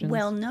questions.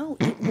 Well, no,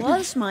 it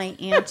was my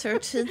answer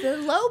to the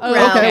lowbrow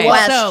okay,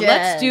 question. so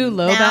let's do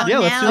lowbrow. Now, Yeah,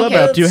 let's do now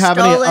lowbrow. you've Do you have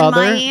any stolen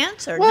other? my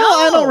answer. Well,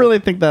 no. I don't really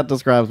think that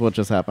describes what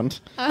just happened.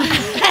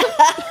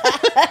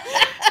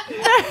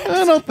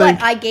 I don't think.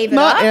 But I gave it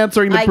not up.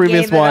 answering the I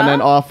previous gave it one up.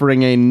 and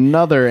offering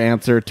another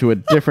answer to a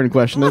different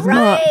question is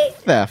not Right.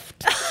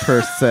 theft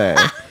per se.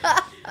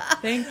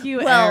 Thank you,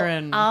 Well,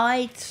 Aaron.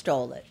 I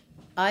stole it.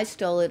 I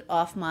stole it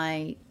off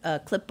my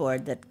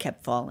clipboard that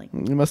kept falling.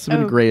 You must have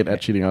been great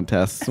at cheating on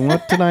tests.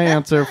 What did I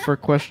answer for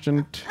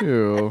question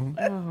 2?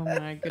 Oh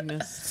my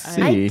goodness.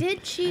 See. I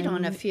did cheat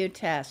on a few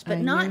tests, but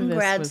I not knew in this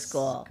grad was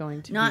school.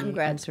 going to Not be in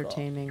grad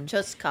entertaining. school.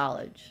 Just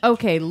college.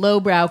 Okay,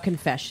 lowbrow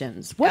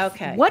confessions.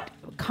 Okay. What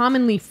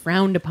commonly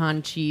frowned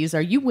upon cheese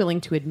are you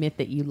willing to admit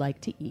that you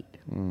like to eat?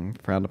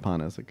 Frowned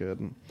upon is a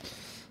good.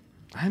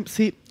 I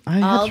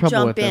I'll had trouble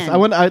jump with this. in. I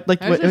want. I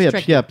like. Ours Wait, is yeah,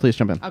 tricky. yeah, please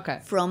jump in. Okay.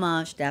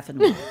 Fromage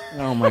dauphinois.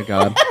 Oh my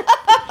god.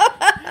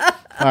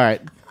 All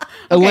right,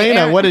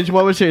 Elena. Aaron.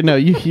 What was your? No,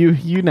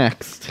 you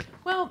next.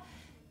 Well,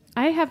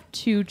 I have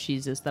 2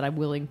 cheeses that I'm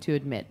willing to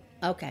admit.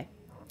 Okay.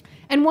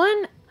 And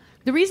one,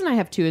 the reason I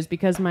have 2 is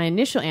because my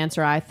initial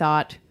answer, I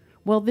thought,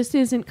 well, this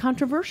isn't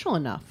controversial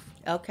enough.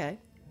 Okay.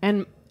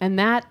 And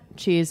that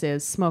cheese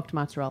is smoked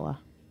mozzarella.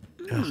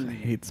 Ugh, I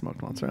hate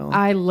smoked mozzarella.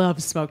 I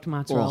love smoked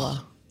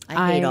mozzarella.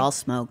 I hate all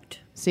smoked.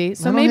 See, I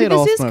so don't maybe hate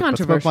all this is smoked, but smoked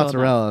controversial.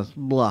 mozzarella is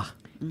blah.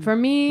 enough. For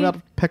me, What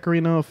about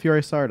pecorino fiore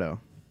sardo?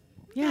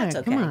 yeah,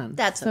 That's come okay. on.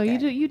 That's so okay.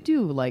 you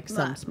do like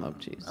some Well, smoked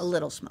cheese. A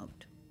little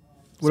smoked.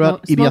 What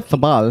about Smoky.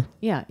 idiatabal?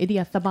 Yeah,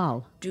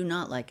 idiatabal, Do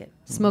not like it.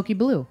 smoky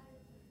blue.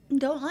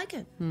 Don't like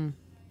it.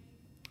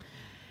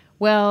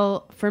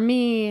 Well, for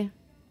me,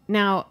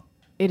 now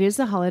it is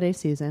the holiday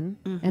season,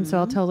 and so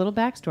I'll tell a little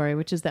backstory,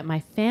 which is that my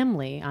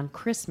family on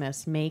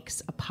Christmas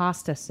makes a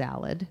pasta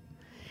salad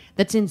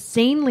that's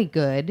insanely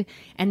good,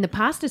 and the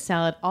pasta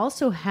salad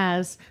also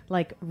has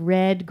like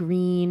red,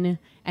 green,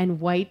 and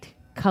white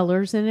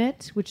colors in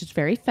it, which is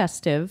very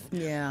festive.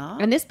 Yeah.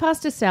 And this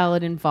pasta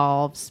salad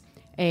involves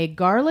a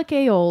garlic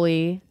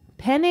aioli,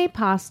 penne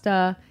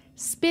pasta,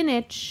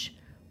 spinach,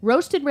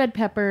 roasted red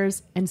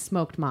peppers, and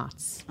smoked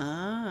mozz.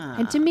 Ah.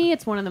 And to me,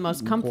 it's one of the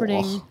most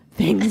comforting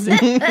things.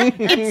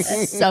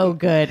 It's so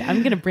good. I'm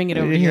going to bring it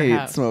over I to your hate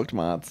house. smoked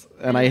mozz,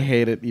 and I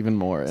hate it even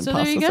more in So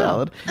pasta there you go.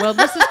 salad. Well,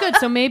 this is good.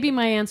 So maybe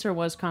my answer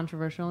was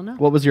controversial enough.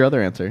 What was your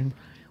other answer?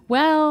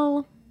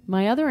 Well,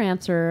 my other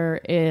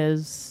answer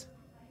is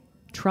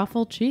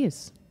truffle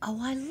cheese. Oh,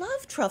 I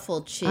love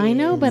truffle cheese. I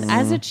know, but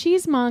as a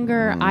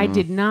cheesemonger, I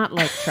did not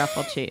like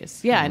truffle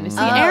cheese. Yeah, and see,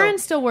 Oh. Aaron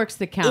still works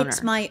the counter.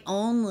 It's my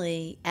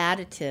only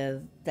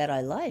additive that I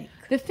like.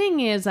 The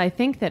thing is, I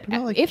think that I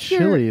like if you're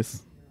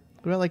chilies.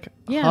 What about like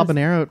Yes.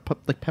 habanero,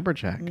 like pepper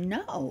jack?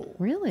 No.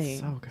 Really?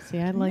 So good. See,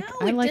 I like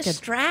No, I it like it.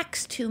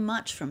 distracts too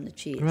much from the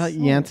cheese. What about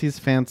Yancey's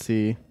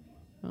Fancy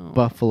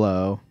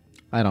Buffalo?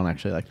 I don't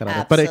actually like that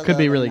either, but it could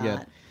be Absolutely really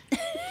not.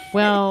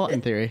 Well, good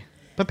in theory.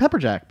 But pepper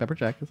jack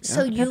is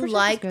So you pepper jack is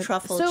like good.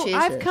 truffle so cheeses?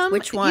 I've come.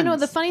 Which ones? You know,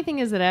 the funny thing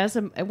is that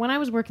when I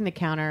was working the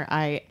counter,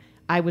 I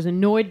was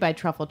annoyed by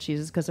truffle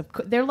cheeses because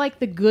they're like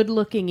the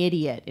good-looking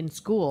idiot in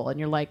school, and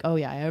you're like, oh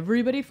yeah,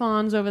 everybody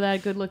fawns over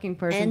that good-looking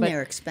person, and but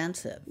they're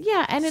expensive.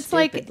 yeah, and it's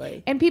Stupidly.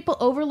 like, and people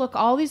overlook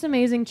all these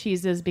amazing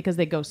cheeses because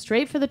they go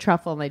straight for the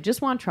truffle and they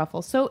just want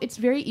truffle. So it's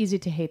very easy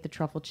to hate the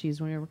truffle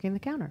cheese when you're working the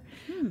counter.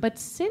 But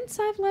since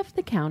I've left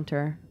the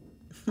counter,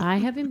 I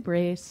have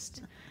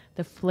embraced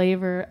the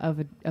flavor of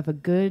a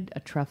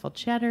truffle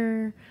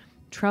cheddar,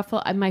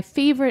 truffle. My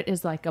favorite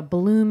is like a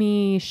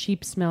bloomy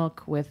sheep's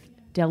milk with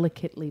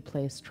delicately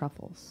placed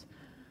truffles.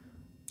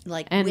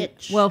 Like And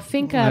which? well,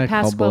 Finca I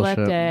call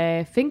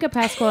Pasqualete. Finca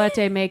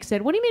Pasqualete makes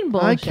it. What do you mean I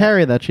bullshit?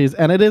 carry that cheese,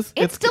 and it's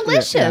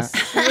delicious.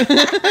 yeah.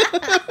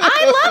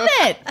 I love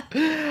it.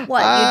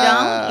 What, you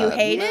don't? You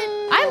hate it?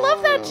 I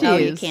love that cheese. Oh,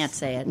 you can't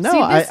say it. No, See,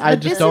 I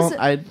this just is don't.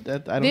 a- I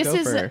don't This go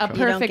is for a truffle.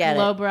 perfect get it.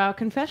 lowbrow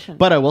confession.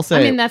 But I will say,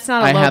 I mean, that's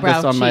not a I had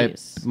lowbrow this on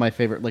cheese. my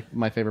favorite,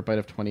 my favorite bite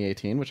of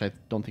 2018, which I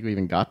don't think we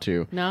even got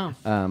to. No.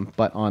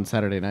 But on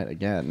Saturday night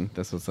again,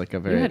 this was like a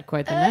You very. had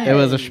quite the night. It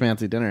was a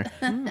schmancy dinner,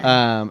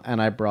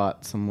 and I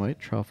brought some white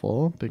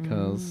truffle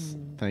because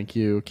thank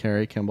you,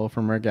 Carrie Kimball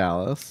from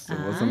Regalis. It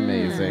was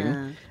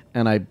amazing.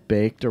 And I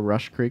baked a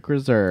Rush Creek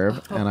Reserve,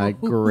 and I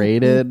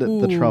grated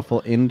the truffle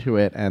into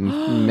it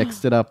and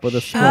mixed it up with a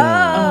spoon.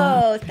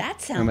 Oh,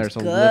 that sounds and there's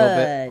good. a little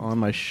bit on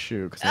my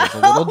shoe because I was a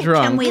little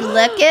drunk. Can we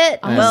lick it?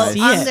 and Well, I see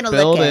I'm it. going to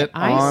spilled lick it. it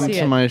I onto see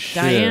it. my shoe.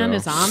 Diane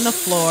is on the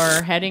floor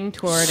heading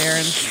toward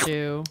Aaron's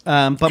shoe.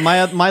 But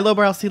my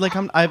lowbrow, see, like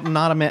I'm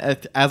not a man,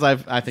 as I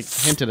think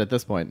hinted at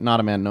this point, not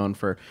a man known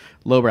for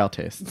lowbrow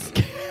tastes.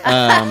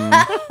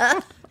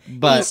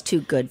 But He's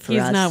too good for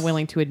He's us. not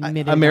willing to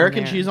admit it. American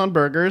on there. cheese on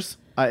burgers.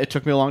 It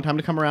took me a long time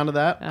to come around to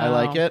that. I Oh.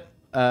 like it.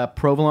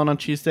 Provolone on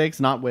cheesesteaks,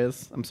 not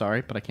whiz. I'm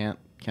sorry, but I can't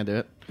do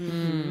it.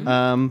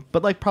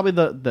 But like probably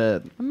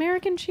the.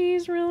 American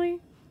cheese, really?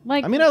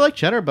 Like, I mean, I like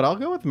cheddar, but I'll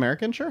go with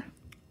American. Sure.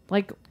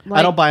 like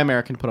I don't buy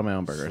American to put on my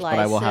own burgers, but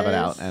I will have it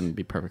out Slices. and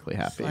be perfectly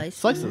happy.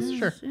 Slices.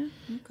 Sure. Yeah,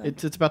 okay.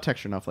 It's about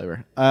texture, not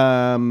flavor.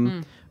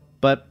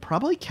 But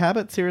probably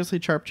Cabot Seriously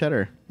Sharp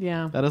Cheddar.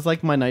 Yeah. That is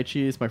like my night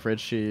cheese, my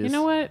fridge cheese. You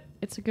know what?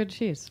 It's a good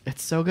cheese.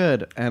 It's so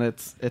good, and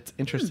it's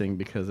interesting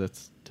because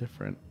it's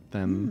different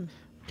than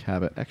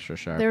Cabot Extra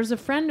Sharp. There's a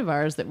friend of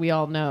ours that we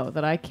all know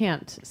that I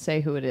can't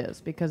say who it is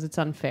because it's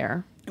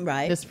unfair.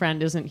 Right. This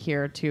friend isn't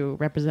here to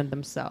represent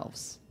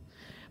themselves.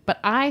 But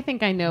I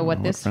think I know what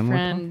what this friend we're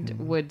friend talking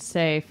about. would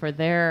say for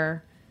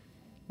their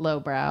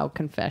lowbrow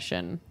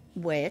confession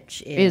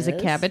Which is a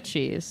Cabot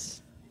cheese.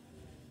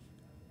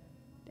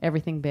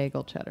 Everything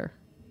bagel cheddar.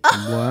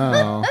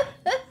 Wow.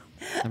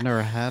 I've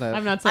never had it.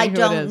 I'm not I saying who it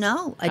don't is.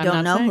 know. I I'm don't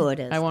not know saying. who it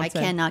is. I won't I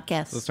say. cannot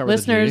guess. Let's start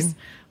with a G.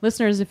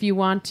 Listeners, if you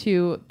want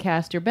to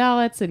cast your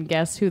ballots and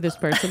guess who this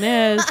person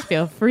is,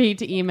 feel free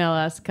to email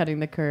us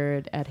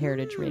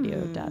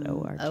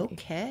cuttingthecurd@heritageradio.org.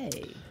 Okay.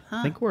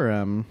 I think we're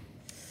I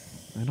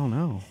don't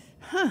know.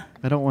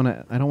 I don't want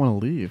to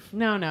leave.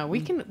 No,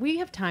 we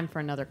have time for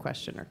another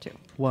question or two.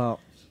 Well,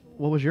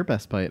 what was your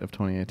best bite of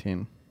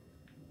 2018?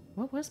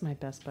 What was my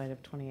best bite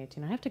of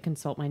 2018? I have to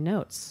consult my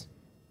notes.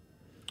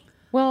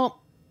 Well,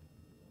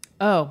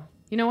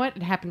 you know what?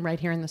 It happened right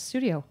here in the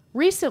studio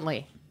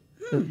recently.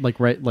 Like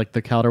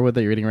the Calderwood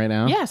that you're eating right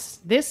now? Yes,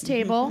 this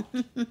table.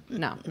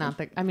 No, not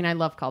the. I mean, I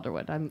love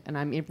Calderwood. I'm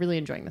really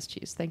enjoying this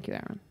cheese. Thank you,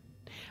 Aaron.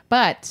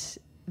 But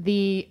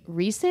the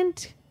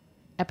recent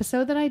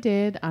episode that I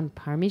did on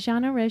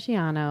Parmigiano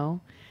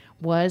Reggiano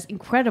was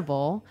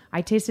incredible.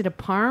 I tasted a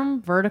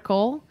Parm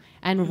Vertical,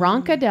 and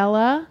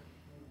Roncadella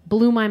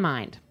blew my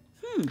mind.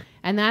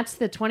 And that's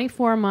the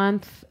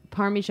 24-month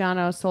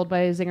Parmigiano sold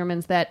by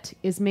Zingerman's that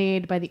is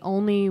made by the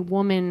only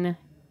woman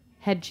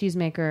head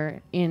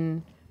cheesemaker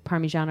in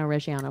Parmigiano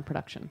Reggiano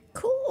production.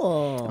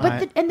 Cool.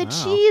 But the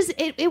cheese,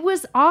 it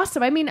was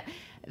awesome. I mean,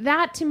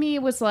 that to me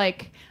was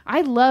like,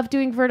 I love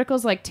doing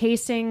verticals, like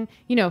tasting,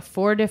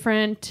 4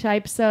 different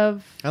types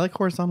of. I like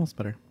horizontals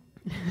better.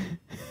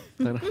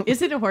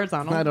 Is it a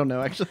horizontal? I don't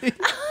know, actually.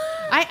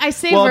 I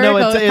say Well, no,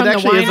 vertical it from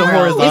actually the is a wine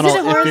world. horizontal. Is it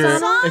a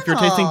horizontal? If you're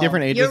tasting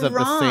different ages You're of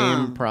the same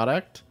wrong.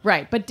 product.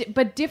 Right, but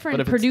different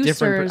But if it's producers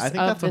different, I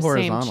think of that's a the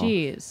same horizontal.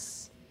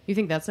 cheese. You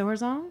think that's a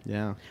horizontal?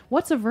 Yeah.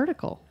 What's a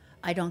vertical?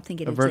 I don't think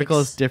it A is. vertical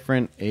is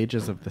different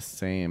ages of the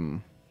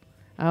same.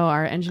 Oh,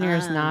 our engineer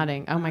is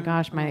nodding. Oh my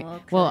gosh, my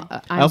okay. well,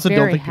 I'm I also don't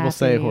very think people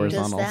say happy.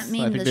 horizontals. Does that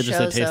mean I think the they just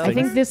say show's tasting. I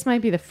think this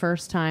might be the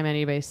first time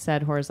anybody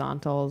said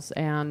horizontals,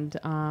 and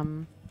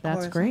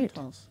that's great.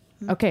 Horizontals.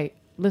 Okay,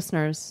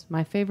 listeners,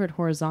 my favorite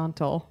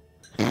horizontal.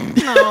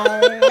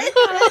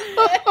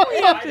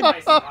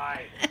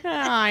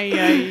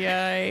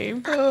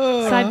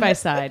 Side by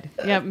side.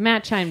 Yeah,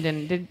 Matt chimed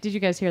in. Did you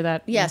guys hear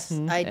that? Yes,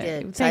 I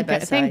did. Thank, Side by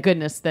thank side.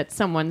 goodness that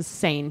someone's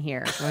sane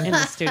here in the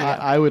studio.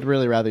 I would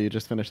really rather you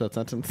just finish that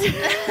sentence.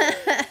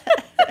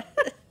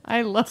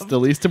 I love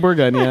Still East of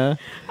Bourgogne.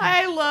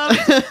 I loved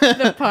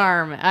the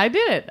parm. I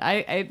did it.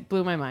 It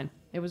blew my mind.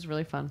 It was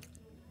really fun.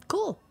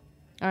 Cool.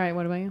 All right,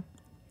 what about you?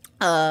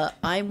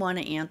 I want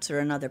to answer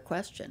another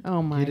question.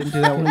 Oh my! You didn't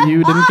do that one.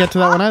 You didn't get to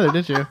that one either,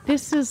 did you?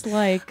 This is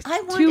like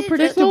I wanted too to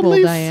predictable,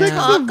 only Diane. 6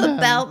 Talk of them.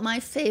 about my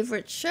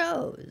favorite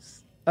shows.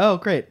 Oh,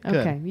 great. Good.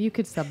 Okay, you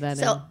could sub that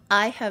So in.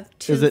 I have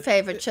two Is it-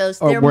 favorite shows.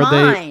 or They're were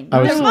they- mine. I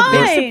was- They're Oh,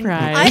 mine. big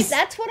surprise.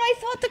 That's what I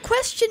thought the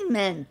question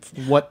meant.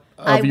 What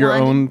I of your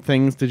wanted- own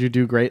things did you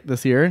do great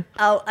this year?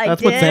 Oh, I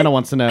That's did. what Santa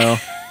wants to know.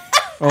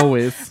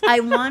 Always. I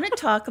want to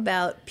talk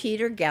about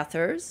Peter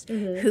Gethers,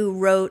 who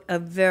wrote a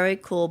very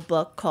cool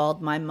book called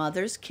My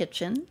Mother's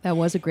Kitchen. That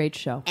was a great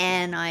show.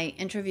 And I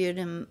interviewed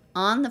him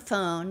on the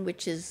phone,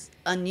 which is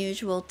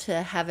unusual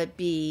to have it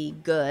be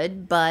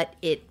good, but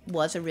it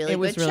was a really It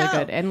was good really show.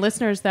 good. And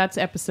listeners, that's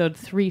episode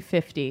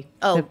 350.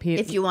 Oh, The pe-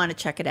 if you want to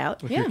check it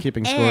out. If Yeah. you're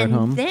keeping score at And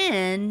home.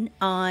 then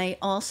I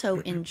also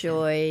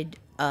enjoyed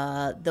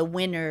the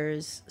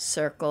Winners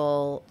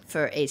Circle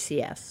for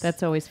ACS.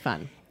 That's always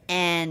fun.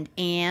 And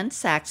Anne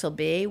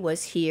Saxelby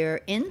was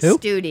here in Who?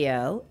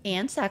 studio.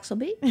 Anne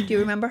Saxelby, do you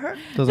remember her?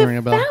 Doesn't ring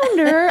a bell.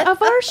 Founder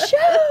of our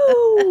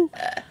show.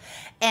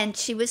 And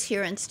she was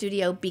here in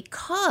studio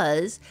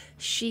because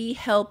she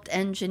helped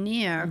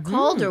engineer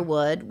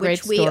Calderwood,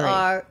 which Great we story.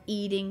 are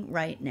eating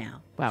right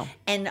now. Wow.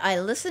 And I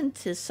listened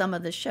to some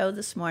of the show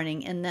this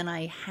morning, and then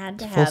I had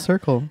to Full have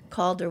circle.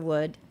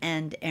 Calderwood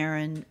and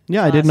Aaron.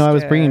 Yeah, I didn't know I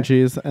was Foster. bringing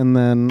cheese, and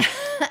then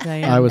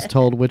Diane. I was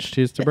told which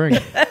cheese to bring.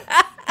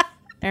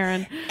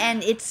 Aaron.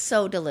 And it's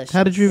so delicious.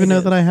 How did you even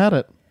know that I had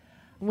it?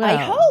 Well, I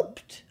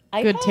hoped.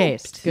 I Good hoped.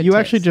 taste. Good You taste.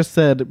 actually just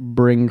said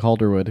bring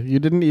Calderwood. You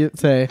didn't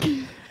say,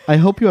 I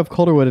hope you have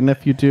Calderwood, and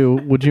if you do,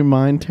 would you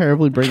mind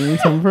terribly bringing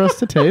some for us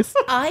to taste?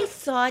 I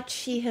thought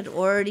she had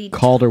already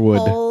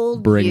Calderwood,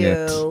 told bring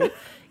you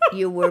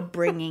you were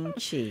bringing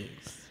cheese.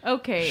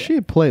 Okay.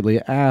 She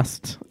politely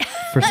asked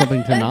for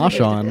something to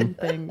nosh on.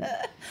 Thing.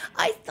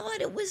 I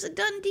thought it was a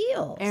done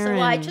deal, Aaron.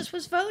 so I just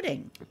was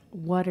voting.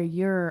 What are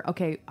your...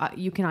 Okay,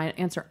 you can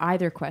answer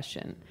either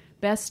question.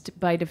 Best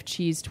bite of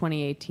cheese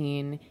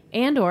 2018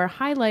 and or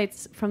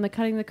highlights from the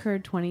Cutting the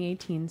Curd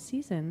 2018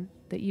 season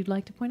that you'd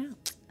like to point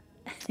out.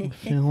 I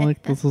feel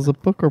like this is a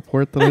book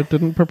report that I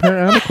didn't prepare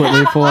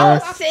adequately for.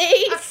 Oh,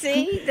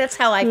 see, that's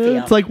how I feel.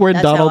 It's like where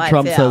That's Donald how I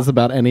Trump feel. says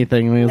about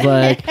anything. He's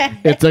like,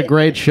 it's a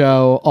great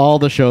show. All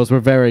the shows were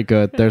very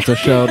good. There's a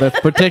show that's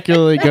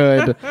particularly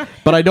good,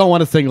 but I don't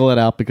want to single it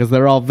out because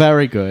they're all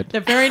very good. They're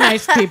very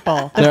nice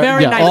people. They're They're-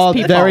 very yeah, nice all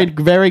people. very,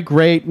 very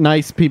great,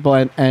 nice people,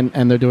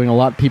 and they're doing a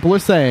lot. People are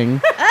saying,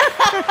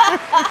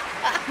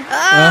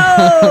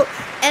 Oh,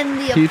 and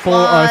the people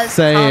applause are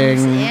saying,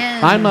 comes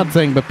in. I'm not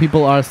saying, but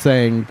people are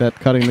saying that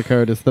Cutting the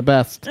Curd is the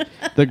best,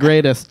 the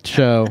greatest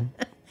show.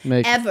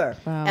 Make ever,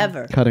 Wow.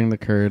 ever Cutting the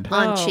Curd.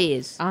 on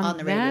cheese on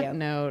the that radio.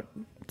 note,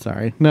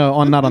 Sorry.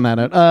 No, not on that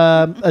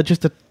note.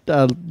 Just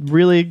a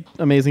really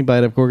amazing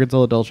bite of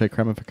Gorgonzola Dolce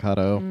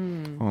Cremificato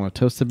on a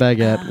toasted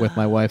baguette with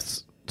my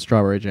wife's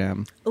strawberry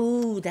jam.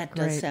 Ooh, that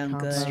does Great sound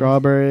combo. good.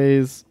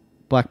 Strawberries,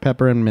 black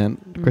pepper, and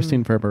mint.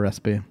 Christine Ferber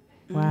recipe.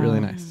 wow. Really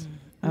nice.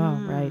 Oh,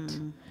 right.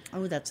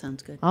 Oh, that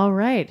sounds good. All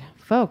right,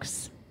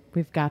 folks,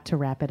 we've got to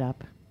wrap it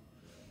up.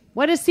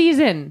 What a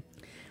season.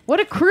 What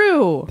a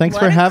crew. Thanks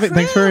What for a having.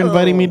 Thanks for crew.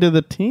 inviting me to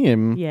the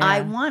team. Yeah.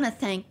 I want to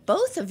thank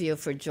both of you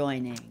for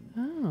joining.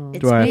 Oh,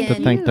 It's Do I have to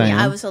been- thank Diane?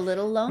 I was a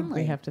little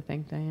lonely. we have to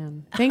thank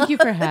Diane. Thank you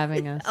for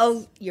having us.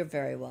 Oh, you're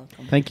very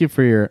welcome. Thank you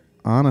for your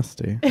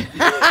honesty.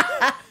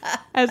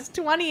 As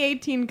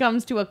 2018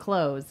 comes to a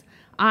close,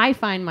 I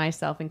find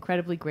myself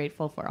incredibly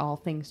grateful for all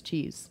things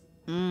cheese.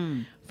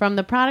 From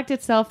the product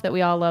itself that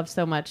we all love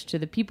so much to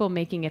the people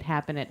making it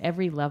happen at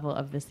every level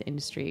of this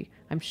industry,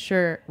 I'm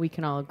sure we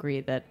can all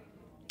agree that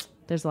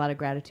there's a lot of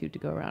gratitude to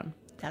go around.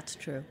 That's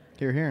true.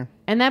 You're here.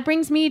 And that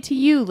brings me to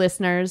you,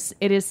 listeners.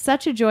 It is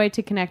such a joy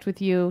to connect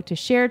with you, to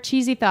share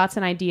cheesy thoughts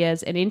and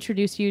ideas, and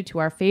introduce you to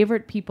our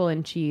favorite people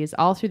in cheese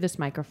all through this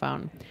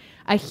microphone.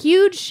 A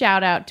huge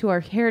shout out to our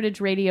Heritage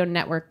Radio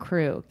Network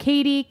crew,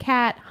 Katie,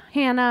 Kat,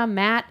 Hannah,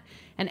 Matt,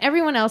 and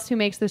everyone else who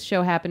makes this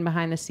show happen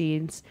behind the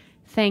scenes.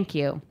 Thank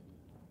you.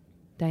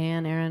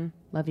 Diane, Aaron,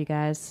 love you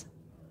guys.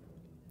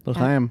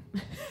 L'chaim.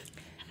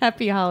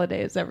 Happy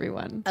holidays,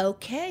 everyone.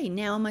 Okay,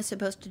 now am I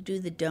supposed to do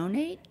the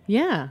donate?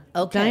 Yeah.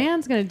 Okay.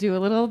 Diane's going to do a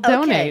little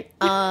donate.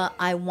 Okay.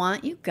 I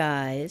want you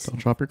guys, Don't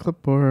drop your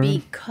clipboard.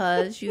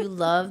 because you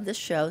love the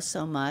show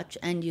so much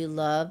and you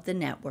love the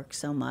network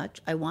so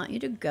much, I want you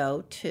to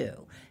go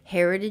to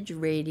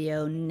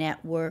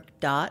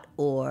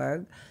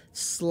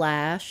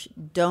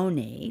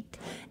heritageradionetwork.org/donate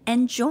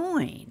and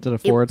join. Is it a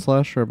forward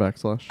slash or a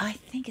backslash? I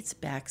think it's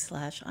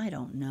backslash. I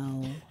don't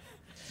know.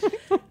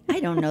 I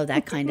don't know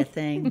that kind of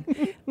thing.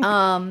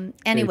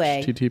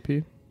 Anyway.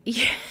 HTTP?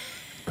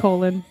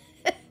 Colon.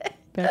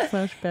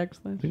 Backslash.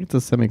 I think it's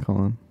a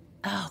semicolon.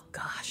 Oh,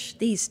 gosh.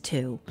 These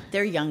two.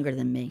 They're younger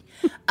than me.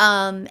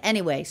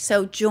 Anyway,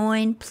 so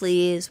join,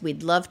 please.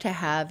 We'd love to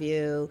have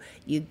you.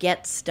 You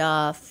get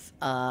stuff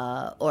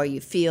or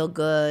you feel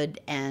good.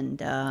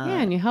 And Yeah,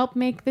 and you help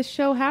make this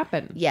show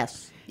happen.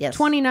 yes. Yes.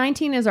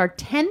 2019 is our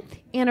 10th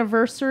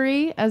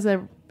anniversary as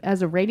a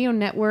radio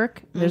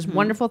network. There's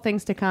wonderful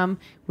things to come.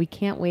 We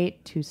can't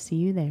wait to see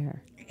you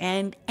there.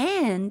 And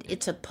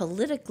it's a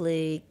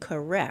politically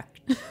correct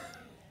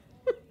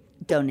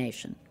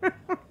donation,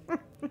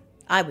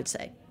 I would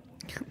say.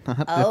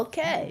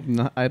 Okay.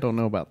 No, I don't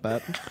know about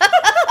that.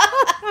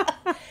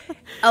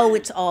 Oh,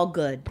 it's all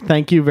good.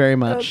 Thank you very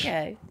much.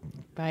 Okay.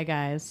 Bye,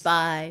 guys.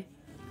 Bye.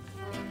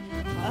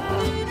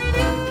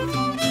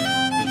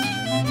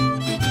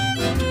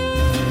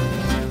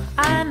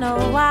 I know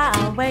why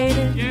I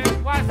waited. Yeah,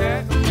 why's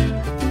that?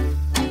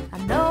 I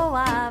know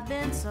why I've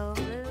been so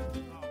blue.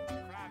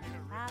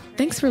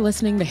 Thanks for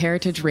listening to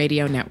Heritage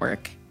Radio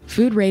Network,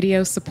 food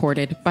radio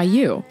supported by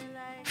you.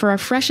 For our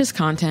freshest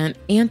content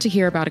and to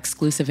hear about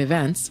exclusive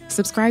events,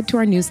 subscribe to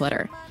our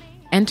newsletter.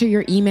 Enter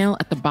your email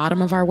at the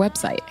bottom of our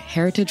website,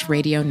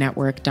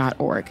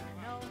 heritageradionetwork.org.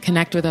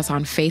 Connect with us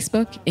on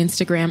Facebook,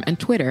 Instagram, and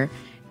Twitter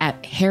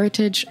at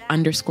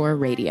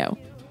heritage_radio.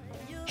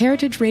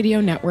 Heritage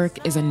Radio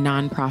Network is a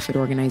nonprofit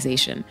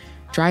organization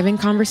driving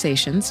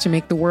conversations to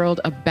make the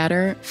world a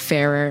better,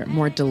 fairer,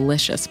 more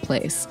delicious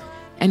place.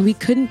 And we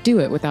couldn't do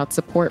it without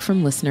support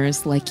from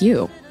listeners like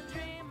you.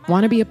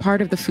 Want to be a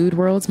part of the food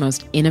world's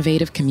most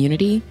innovative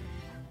community?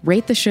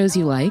 Rate the shows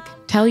you like,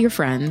 tell your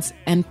friends,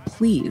 and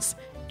please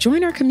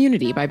join our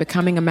community by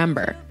becoming a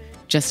member.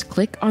 Just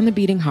click on the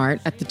beating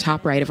heart at the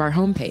top right of our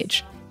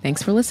homepage.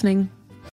 Thanks for listening.